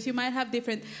cultures, you might have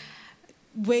different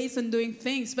ways on doing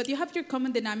things, but you have your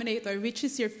common denominator, which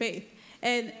is your faith.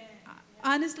 And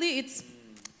honestly, it's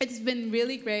been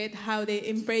really great how they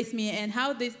embrace me and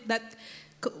how that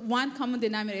one common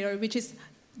denominator, which is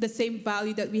the same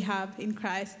value that we have in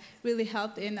Christ, really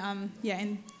helped in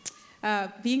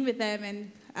being with them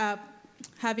and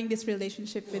having this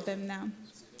relationship with them now.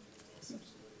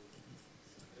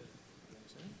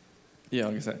 Yeah,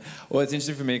 I guess so. Well, it's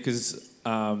interesting for me because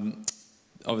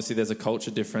obviously there's a culture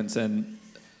difference, and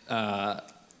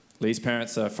Lee's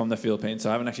parents are from the Philippines, so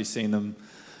I haven't actually seen them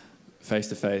face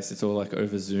to face. It's all like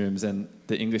over Zooms, and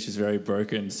the English is very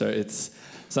broken. So it's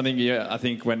something, I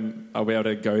think when I'll be able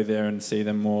to go there and see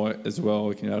them more as well,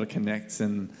 we can be able to connect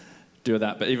and do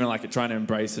that. But even like trying to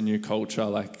embrace a new culture,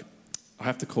 like I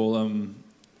have to call them,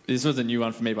 this was a new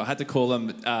one for me, but I had to call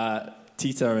them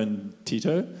Tita and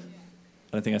Tito.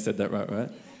 I don't think I said that right?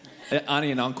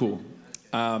 Auntie and uncle.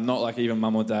 Not like even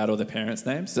mum or dad or their parents'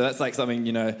 names. So that's like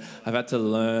something, I've had to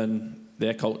learn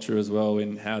their culture as well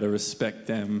in how to respect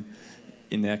them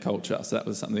in their culture. So that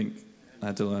was something I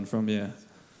had to learn from, yeah.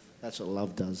 That's what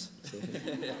love does.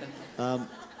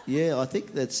 I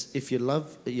think that's, if you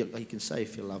love, you can say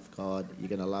if you love God, you're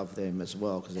going to love them as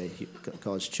well because they're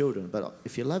God's children. But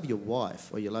if you love your wife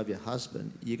or you love your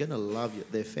husband, you're going to love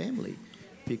their family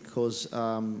because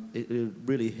it would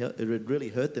really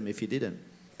hurt them if you didn't.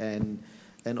 And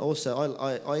also,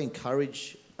 I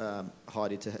encourage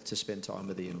Heidi to spend time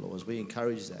with the in-laws. We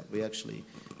encourage that. We actually,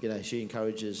 she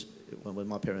encourages, when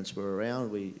my parents were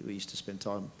around, we used to spend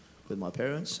time with my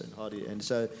parents and Heidi. And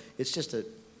so it's just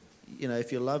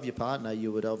if you love your partner,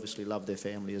 you would obviously love their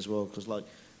family as well. Because like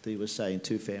Dee was saying,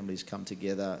 two families come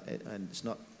together and it's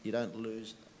not, you don't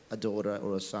lose a daughter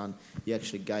or a son, you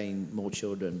actually gain more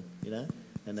children,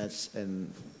 And that's,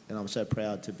 and I'm so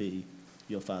proud to be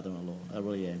your father-in-law. I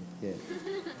really am, yeah.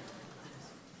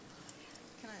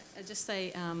 Can I just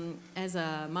say, as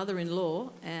a mother-in-law,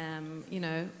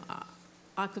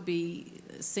 I could be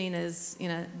seen as,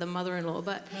 the mother-in-law,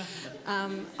 but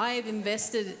I have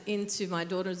invested into my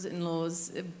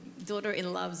daughter-in-laws,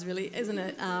 really, isn't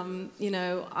it?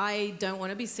 I don't want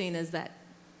to be seen as that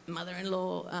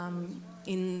mother-in-law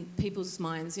in people's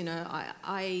minds.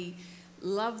 I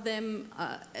love them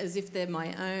as if they're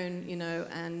my own,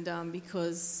 and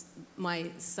because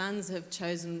my sons have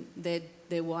chosen their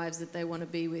wives that they want to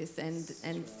be with,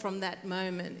 and from that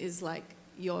moment is like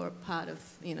you're part of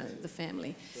the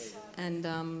family, and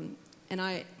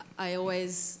I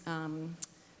always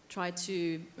try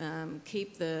to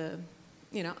keep the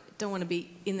don't want to be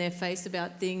in their face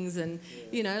about things, and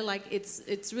like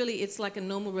it's like a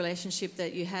normal relationship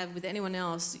that you have with anyone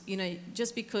else.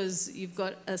 Just because you've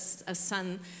got a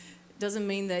son doesn't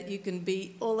mean that you can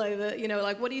be all over,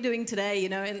 like, what are you doing today,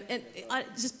 and I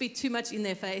just be too much in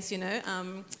their face,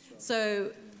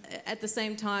 so at the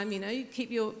same time, you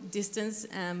keep your distance.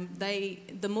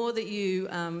 The more that you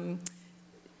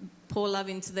pour love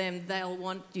into them, they'll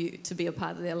want you to be a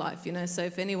part of their life, So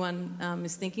if anyone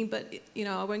is thinking, but,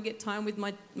 I won't get time with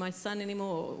my son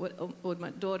anymore or with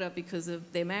my daughter because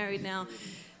they're married now,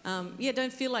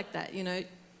 don't feel like that,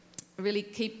 Really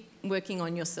keep working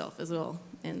on yourself as well.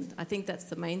 And I think that's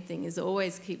the main thing, is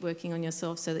always keep working on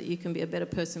yourself so that you can be a better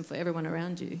person for everyone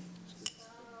around you.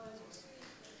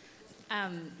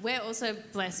 We're also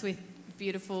blessed with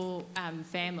beautiful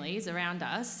families around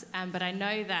us, but I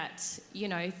know that,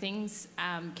 things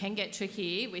can get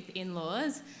tricky with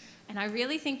in-laws, and I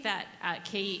really think that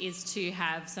key is to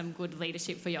have some good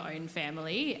leadership for your own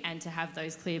family and to have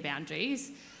those clear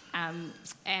boundaries,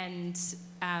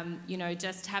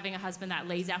 just having a husband that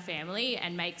leads our family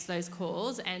and makes those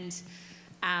calls, and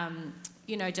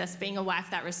just being a wife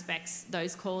that respects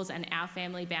those calls and our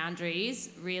family boundaries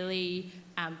really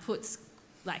puts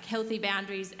like healthy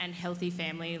boundaries and healthy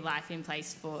family life in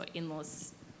place for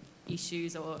in-laws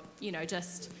issues or,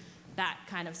 just that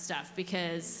kind of stuff,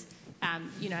 because,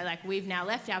 like we've now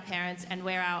left our parents and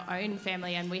we're our own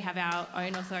family and we have our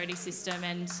own authority system,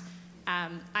 and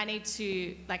I need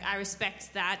to, I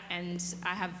respect that, and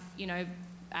I have,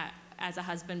 as a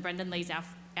husband, Brendan leads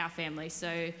our family,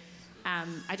 so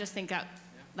I just think that,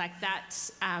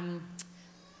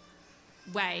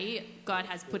 way, God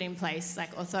has put in place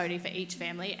like authority for each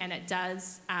family, and it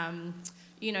does,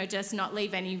 just not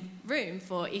leave any room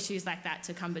for issues like that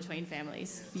to come between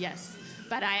families. Yes.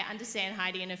 But I understand,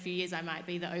 Heidi, in a few years I might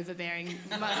be the overbearing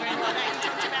mother-in-law that you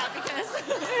talked about, because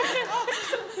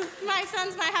my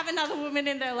sons might have another woman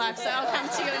in their life, so I'll come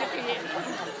to you in a few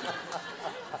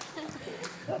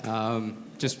years.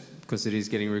 Just because it is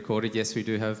getting recorded, yes, we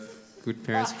do have good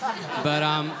parents.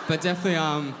 But definitely,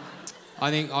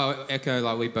 I think I'll echo,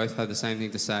 like, we both had the same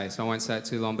thing to say, so I won't say it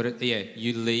too long. But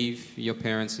you leave your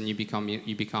parents and you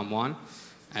become one.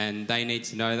 And they need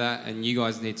to know that, and you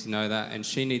guys need to know that, and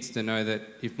she needs to know that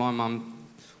if my mum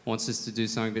wants us to do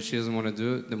something but she doesn't want to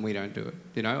do it, then we don't do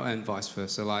it, and vice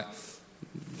versa. Like,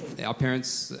 our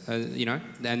parents,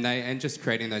 and just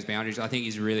creating those boundaries, I think,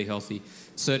 is really healthy.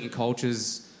 Certain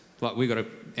cultures, like,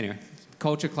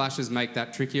 culture clashes make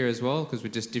that trickier as well, because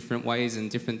we're just different ways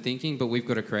and different thinking, but we've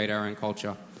got to create our own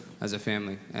culture as a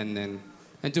family, and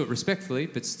do it respectfully,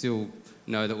 but still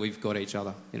know that we've got each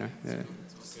other, Yeah.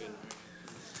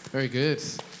 Very good.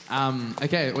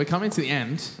 Okay, we're coming to the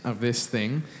end of this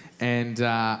thing, and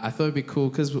I thought it'd be cool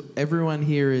because everyone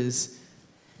here is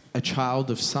a child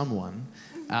of someone.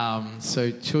 So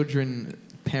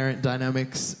children-parent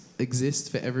dynamics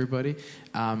exist for everybody.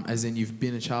 As in, you've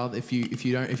been a child. If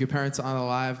your parents aren't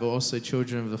alive, or also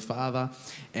children of the father.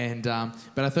 And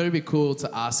but I thought it'd be cool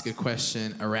to ask a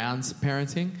question around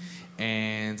parenting,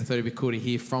 and I thought it'd be cool to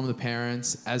hear from the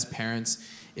parents, as parents.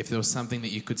 If there was something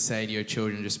that you could say to your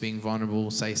children, just being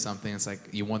vulnerable, say something, it's like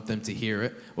you want them to hear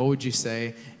it, what would you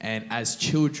say? And as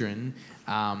children,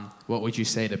 what would you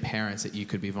say to parents that you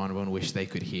could be vulnerable and wish they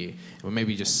could hear? Or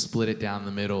maybe just split it down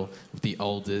the middle with the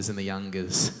olders and the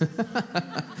youngers.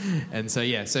 And so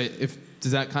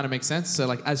does that kind of make sense? So,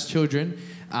 like, as children,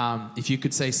 if you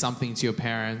could say something to your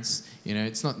parents,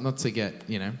 it's not to get,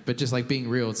 but just like being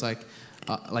real, it's like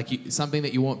something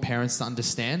that you want parents to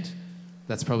understand.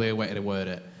 That's probably a way to word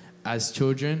it. As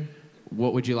children,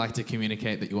 what would you like to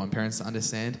communicate that you want parents to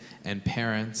understand? And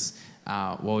parents,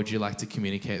 what would you like to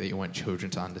communicate that you want children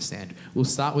to understand? We'll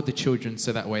start with the children,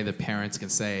 so that way the parents can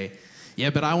say, yeah,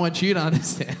 but I want you to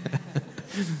understand.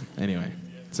 Anyway,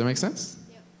 does that make sense?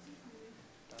 Yep.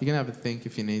 You can have a think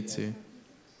if you need to.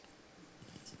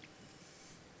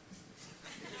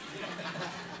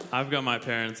 I've got my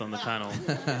parents on the panel.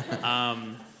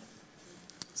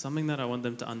 Something that I want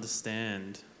them to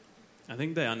understand. I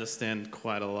think they understand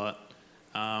quite a lot.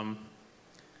 I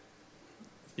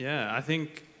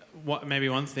think maybe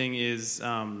one thing is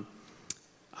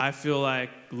I feel like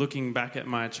looking back at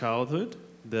my childhood,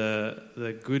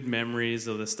 the good memories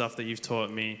of the stuff that you've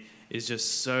taught me is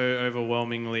just so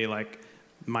overwhelmingly like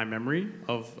my memory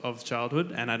of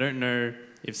childhood. And I don't know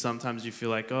if sometimes you feel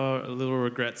like, little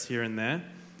regrets here and there.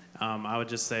 I would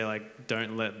just say, like,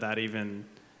 don't let that even...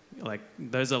 Like,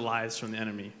 those are lies from the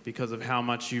enemy, because of how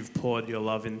much you've poured your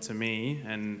love into me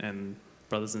and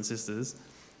brothers and sisters.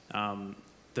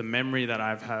 The memory that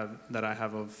I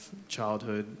have of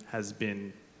childhood has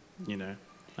been,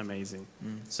 amazing.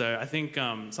 So I think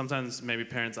sometimes maybe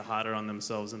parents are harder on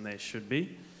themselves than they should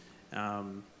be.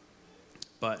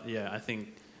 But yeah, I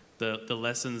think the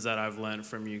lessons that I've learned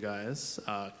from you guys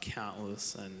are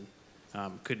countless, and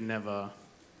could never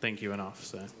thank you enough.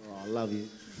 So I love you.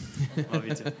 Love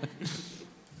you too.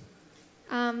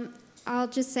 I'll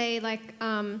just say, like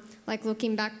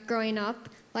looking back, growing up,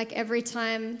 like every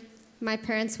time my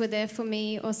parents were there for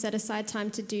me or set aside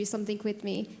time to do something with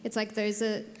me, it's like those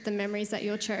are the memories that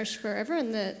you'll cherish forever,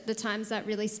 and the times that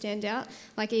really stand out.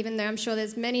 Like, even though I'm sure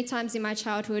there's many times in my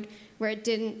childhood where it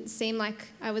didn't seem like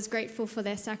I was grateful for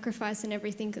their sacrifice and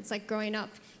everything, it's like growing up,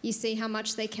 you see how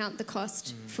much they count the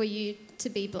cost for you to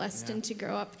be blessed and to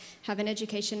grow up, have an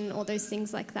education and all those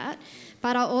things like that.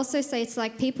 But I'll also say it's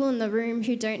like people in the room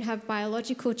who don't have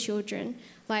biological children,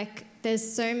 like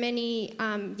there's so many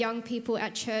young people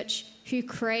at church who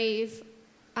crave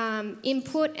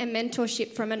input and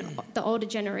mentorship from the older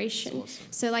generation. Awesome.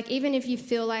 So, like, even if you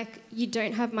feel like you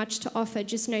don't have much to offer,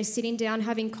 just know sitting down,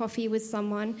 having coffee with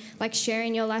someone, like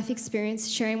sharing your life experience,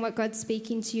 sharing what God's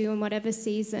speaking to you in whatever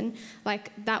season,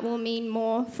 like that will mean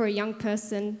more for a young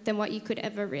person than what you could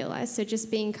ever realize. So just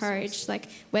be encouraged, like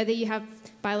whether you have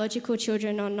biological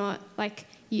children or not, like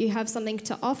you have something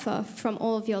to offer from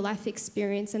all of your life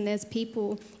experience, and there's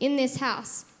people in this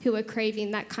house who are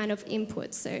craving that kind of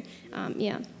input. So,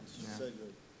 yeah.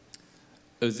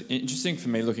 It was interesting for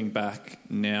me looking back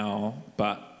now,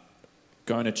 but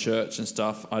going to church and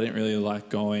stuff, I didn't really like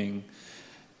going.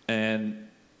 And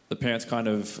the parents kind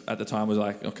of, at the time, was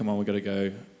like, oh, come on, we've got to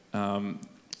go.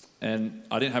 And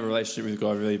I didn't have a relationship with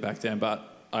God really back then,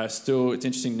 but it's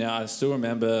interesting now, I still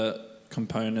remember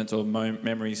components or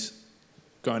memories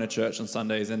going to church on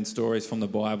Sundays and stories from the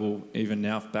Bible even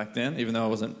now back then, even though I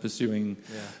wasn't pursuing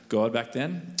God back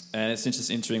then. And it's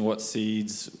just interesting what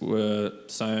seeds were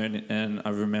sown and I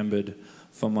remembered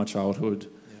from my childhood,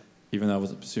 even though I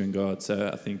wasn't pursuing God. So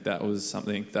I think that was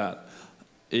something that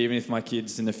even if my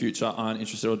kids in the future aren't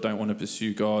interested or don't want to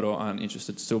pursue God or aren't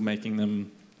interested, still making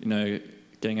them,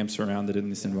 getting them surrounded in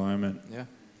this environment. Yeah.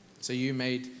 So you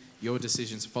made your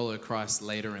decision to follow Christ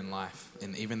later in life,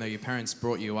 and even though your parents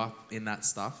brought you up in that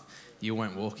stuff, you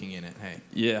weren't walking in it. Hey.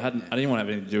 Yeah, I didn't want to have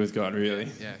anything to do with God really.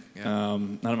 Yeah.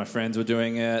 None of my friends were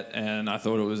doing it, and I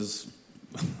thought it was.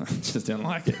 I just didn't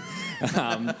like it.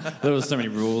 There was so many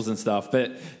rules and stuff,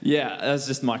 but yeah, that's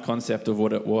just my concept of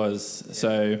what it was. Yeah.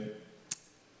 So,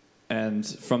 and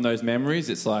from those memories,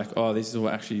 it's like, oh, this is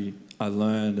what actually I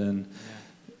learned, and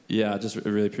I just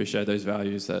really appreciate those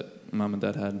values that Mum and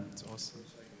Dad had. That's awesome.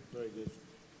 Very good.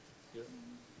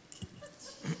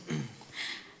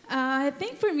 I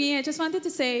think for me, I just wanted to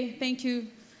say thank you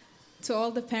to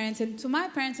all the parents and to my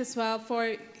parents as well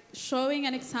for showing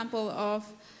an example of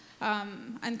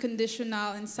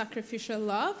unconditional and sacrificial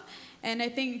love. And I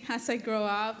think as I grow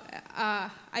up,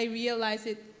 I realize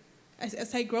it,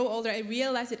 as I grow older, I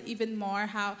realize it even more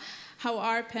how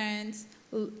our parents'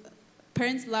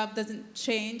 love doesn't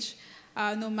change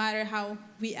no matter how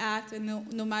we act and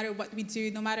no matter what we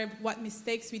do, no matter what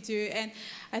mistakes we do. And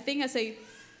I think as I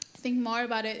think more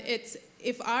about it, it's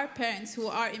if our parents who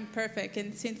are imperfect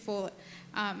and sinful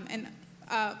and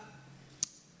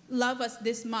love us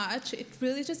this much, it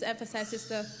really just emphasizes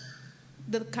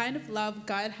the kind of love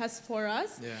God has for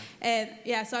us. And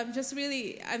so I'm just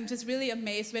really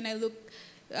amazed when I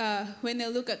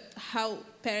look at how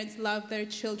parents love their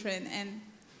children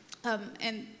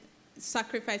and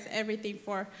sacrifice everything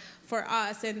for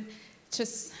us, and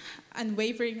just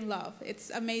unwavering love.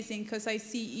 It's amazing because I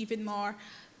see even more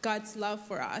God's love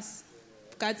for us,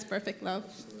 God's perfect love.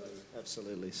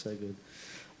 Absolutely, so good.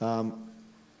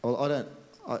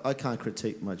 I can't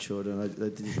critique my children.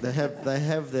 They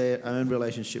have their own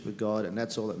relationship with God, and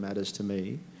that's all that matters to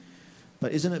me.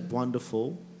 But isn't it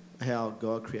wonderful how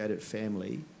God created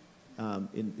family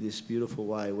in this beautiful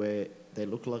way where they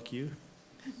look like you?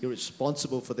 You're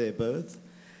responsible for their birth,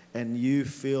 and you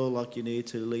feel like you need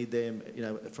to lead them,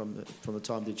 from the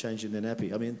time they're changing their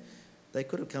nappy. I mean, they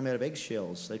could have come out of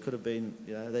eggshells. They could have been,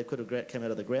 they could have come out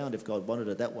of the ground if God wanted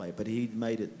it that way. But He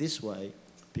made it this way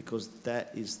because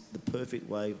that is the perfect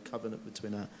way of covenant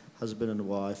between a husband and a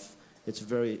wife.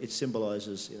 It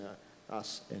symbolises,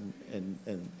 us and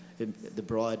the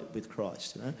bride with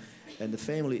Christ, And the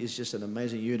family is just an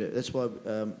amazing unit. That's why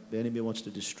the enemy wants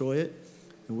to destroy it.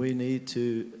 And we need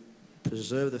to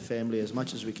preserve the family as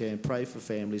much as we can. Pray for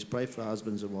families, pray for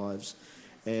husbands and wives.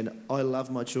 And I love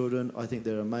my children. I think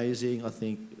they're amazing. I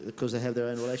think because they have their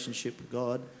own relationship with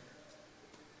God,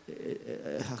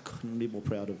 I couldn't be more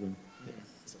proud of them. Yeah.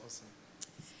 That's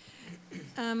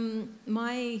awesome.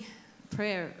 My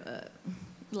prayer,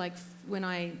 when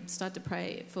I start to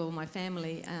pray for my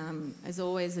family, is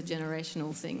always a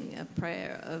generational thing, a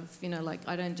prayer of,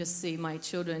 I don't just see my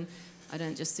children, I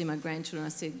don't just see my grandchildren, I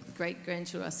see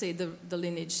great-grandchildren, I see the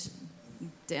lineage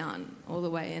down all the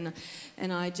way,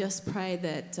 and I just pray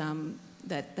that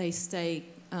that they stay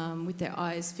with their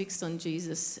eyes fixed on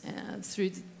Jesus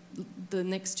through the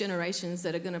next generations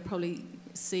that are going to probably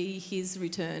see His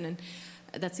return, and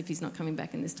that's if He's not coming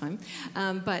back in this time.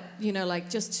 But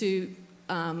just to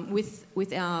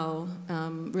with our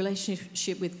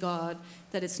relationship with God,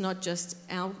 that it's not just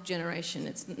our generation,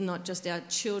 it's not just our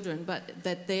children, but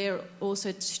that they're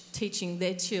also teaching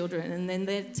their children, and then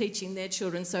they're teaching their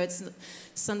children. So it's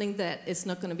something that it's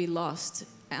not going to be lost.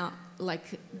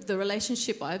 Like the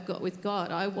relationship I've got with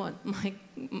God, I want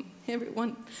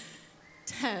everyone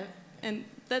to have, and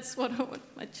that's what I want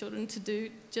my children to do,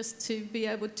 just to be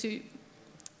able to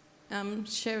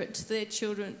share it to their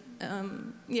children.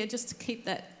 Just to keep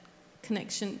that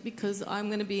connection, because I'm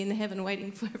going to be in heaven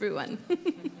waiting for everyone.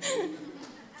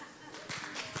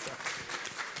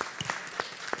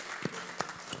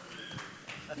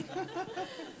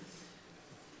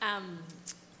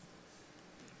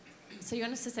 So you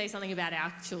want us to say something about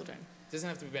our children? It doesn't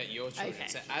have to be about your children. Okay.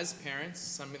 So as parents,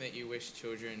 something that you wish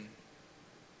children,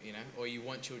 or you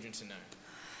want children to know.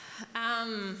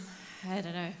 I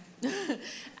don't know.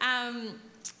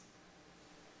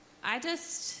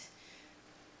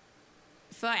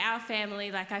 For our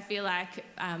family, I feel like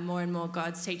more and more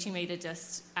God's teaching me to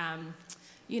just,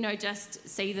 just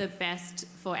see the best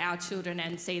for our children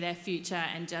and see their future,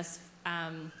 and just,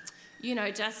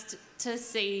 just to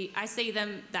see, I see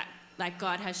them that,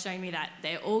 God has shown me that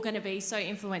they're all going to be so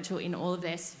influential in all of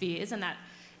their spheres, and that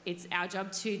it's our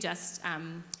job to just,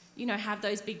 have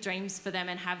those big dreams for them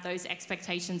and have those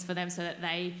expectations for them so that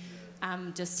they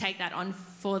just take that on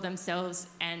for themselves.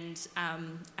 And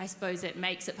I suppose it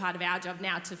makes it part of our job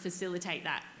now to facilitate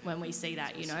that when we see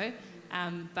that,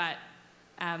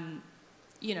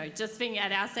 just being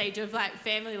at our stage of like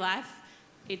family life,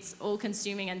 it's all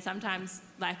consuming and sometimes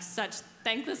like such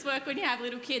thankless work when you have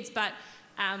little kids. But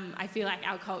I feel like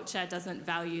our culture doesn't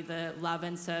value the love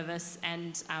and service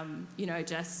and,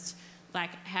 just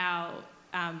like how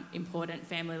important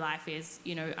family life is.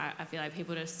 I feel like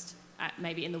people just,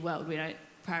 maybe in the world, we don't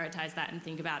prioritise that and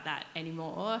think about that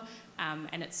anymore.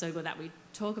 And it's so good that we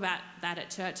talk about that at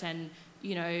church and,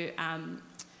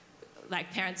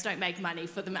 like parents don't make money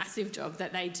for the massive job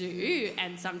that they do,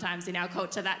 and sometimes in our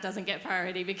culture that doesn't get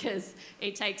priority because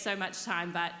it takes so much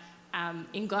time, but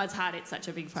in God's heart it's such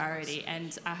a big priority,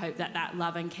 and I hope that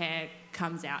love and care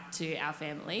comes out to our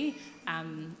family.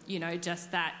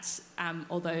 Just that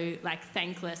although like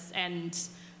thankless and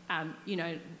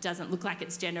doesn't look like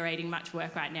it's generating much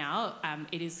work right now,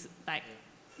 it is like,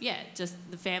 just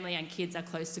the family and kids are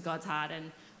close to God's heart,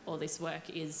 and all this work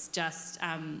is just,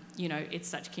 it's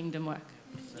such kingdom work.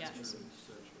 Yeah.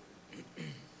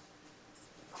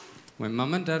 When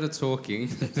mum and dad are talking,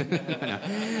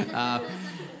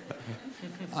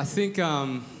 I think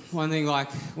one thing,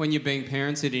 like when you're being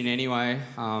parented in any way,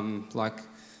 I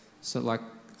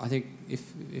think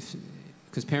if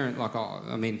because parent,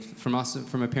 from us,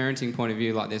 from a parenting point of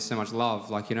view, like there's so much love,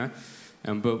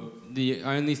 but the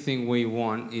only thing we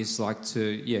want is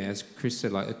as Chris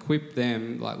said, equip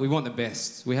them. We want the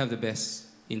best. We have the best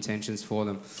intentions for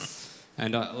them.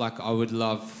 And I would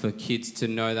love for kids to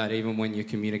know that even when you're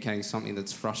communicating something that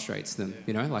frustrates them,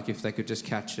 if they could just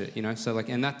catch it,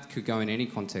 and that could go in any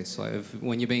context.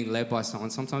 When you're being led by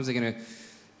someone, sometimes they're going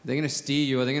to steer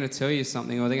you, or they're going to tell you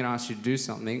something, or they're going to ask you to do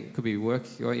something. It could be work,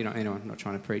 or, I'm not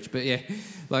trying to preach, but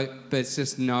but it's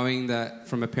just knowing that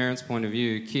from a parent's point of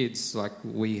view, kids,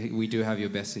 we do have your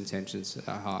best intentions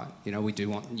at heart. We do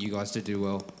want you guys to do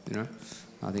well,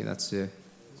 I think that's,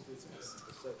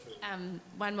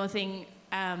 One more thing,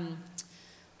 I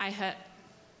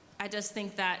just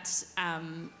think that,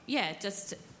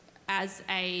 just as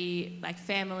a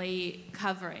family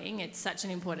covering, it's such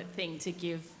an important thing to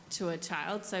give to a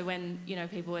child. So when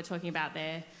people were talking about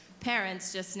their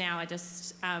parents just now, I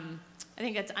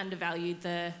think it's undervalued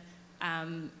the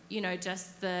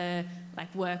just the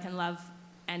work and love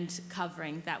and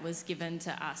covering that was given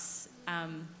to us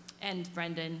and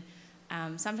Brendan.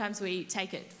 Sometimes we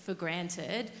take it for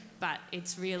granted, but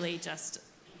it's really just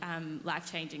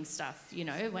life-changing stuff,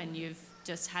 when you've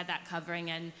just had that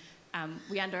covering, and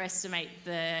we underestimate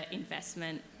the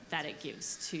investment that it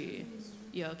gives to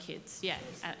your kids,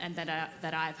 and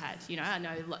that I've had. I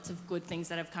know lots of good things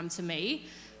that have come to me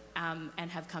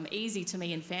and have come easy to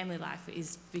me in family life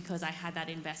is because I had that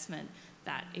investment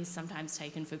that is sometimes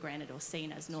taken for granted or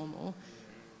seen as normal.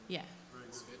 Yeah.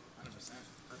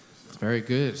 Very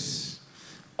good.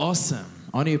 Awesome.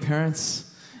 Honour your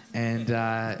parents. And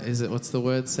what's the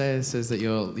word say? It says that you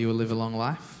will live a long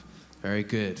life. Very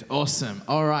good. Awesome.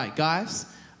 All right, guys.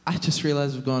 I just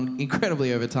realised we've gone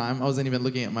incredibly over time. I wasn't even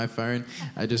looking at my phone.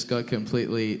 I just got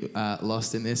completely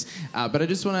lost in this. But I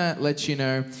just want to let you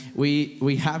know,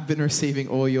 we have been receiving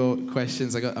all your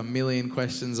questions. I got 1 million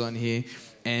questions on here.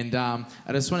 And I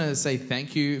just want to say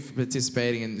thank you for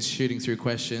participating and shooting through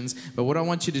questions. But what I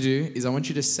want you to do is I want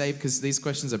you to save, because these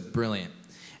questions are brilliant.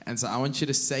 And so I want you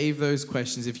to save those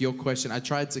questions. If your question, I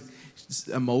tried to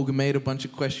amalgamate a bunch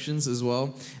of questions as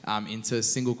well into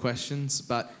single questions.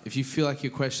 But if you feel like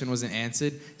your question wasn't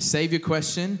answered, save your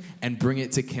question and bring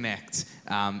it to Connect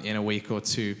in a week or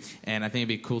two. And I think it'd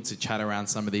be cool to chat around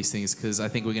some of these things, because I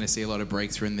think we're going to see a lot of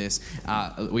breakthrough in this.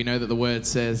 We know that the word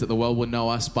says that the world will know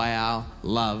us by our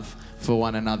love for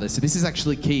one another. So this is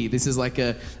actually key. This is like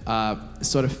a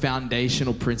sort of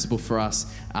foundational principle for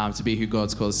us to be who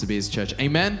God's called us to be as a church.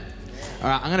 Amen? All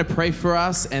right, I'm going to pray for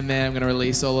us, and then I'm going to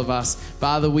release all of us.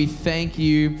 Father, we thank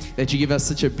you that you give us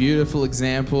such a beautiful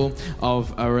example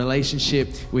of a relationship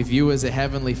with you as a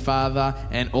heavenly Father,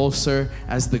 and also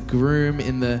as the groom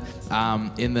in the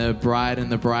bride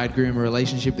and the bridegroom, a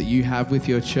relationship that you have with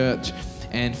your church.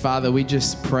 And Father, we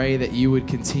just pray that you would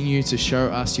continue to show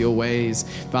us your ways.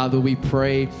 Father, we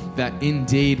pray that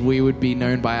indeed we would be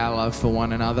known by our love for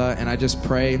one another. And I just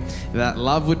pray that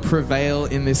love would prevail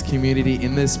in this community,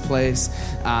 in this place,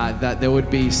 that there would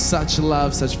be such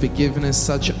love, such forgiveness,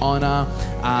 such honor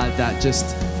that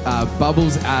just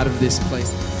bubbles out of this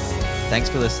place. Thanks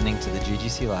for listening to the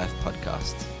GGC Life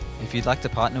podcast. If you'd like to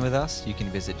partner with us, you can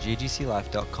visit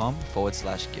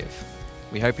ggclife.com/give.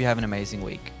 We hope you have an amazing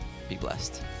week. Be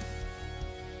blessed.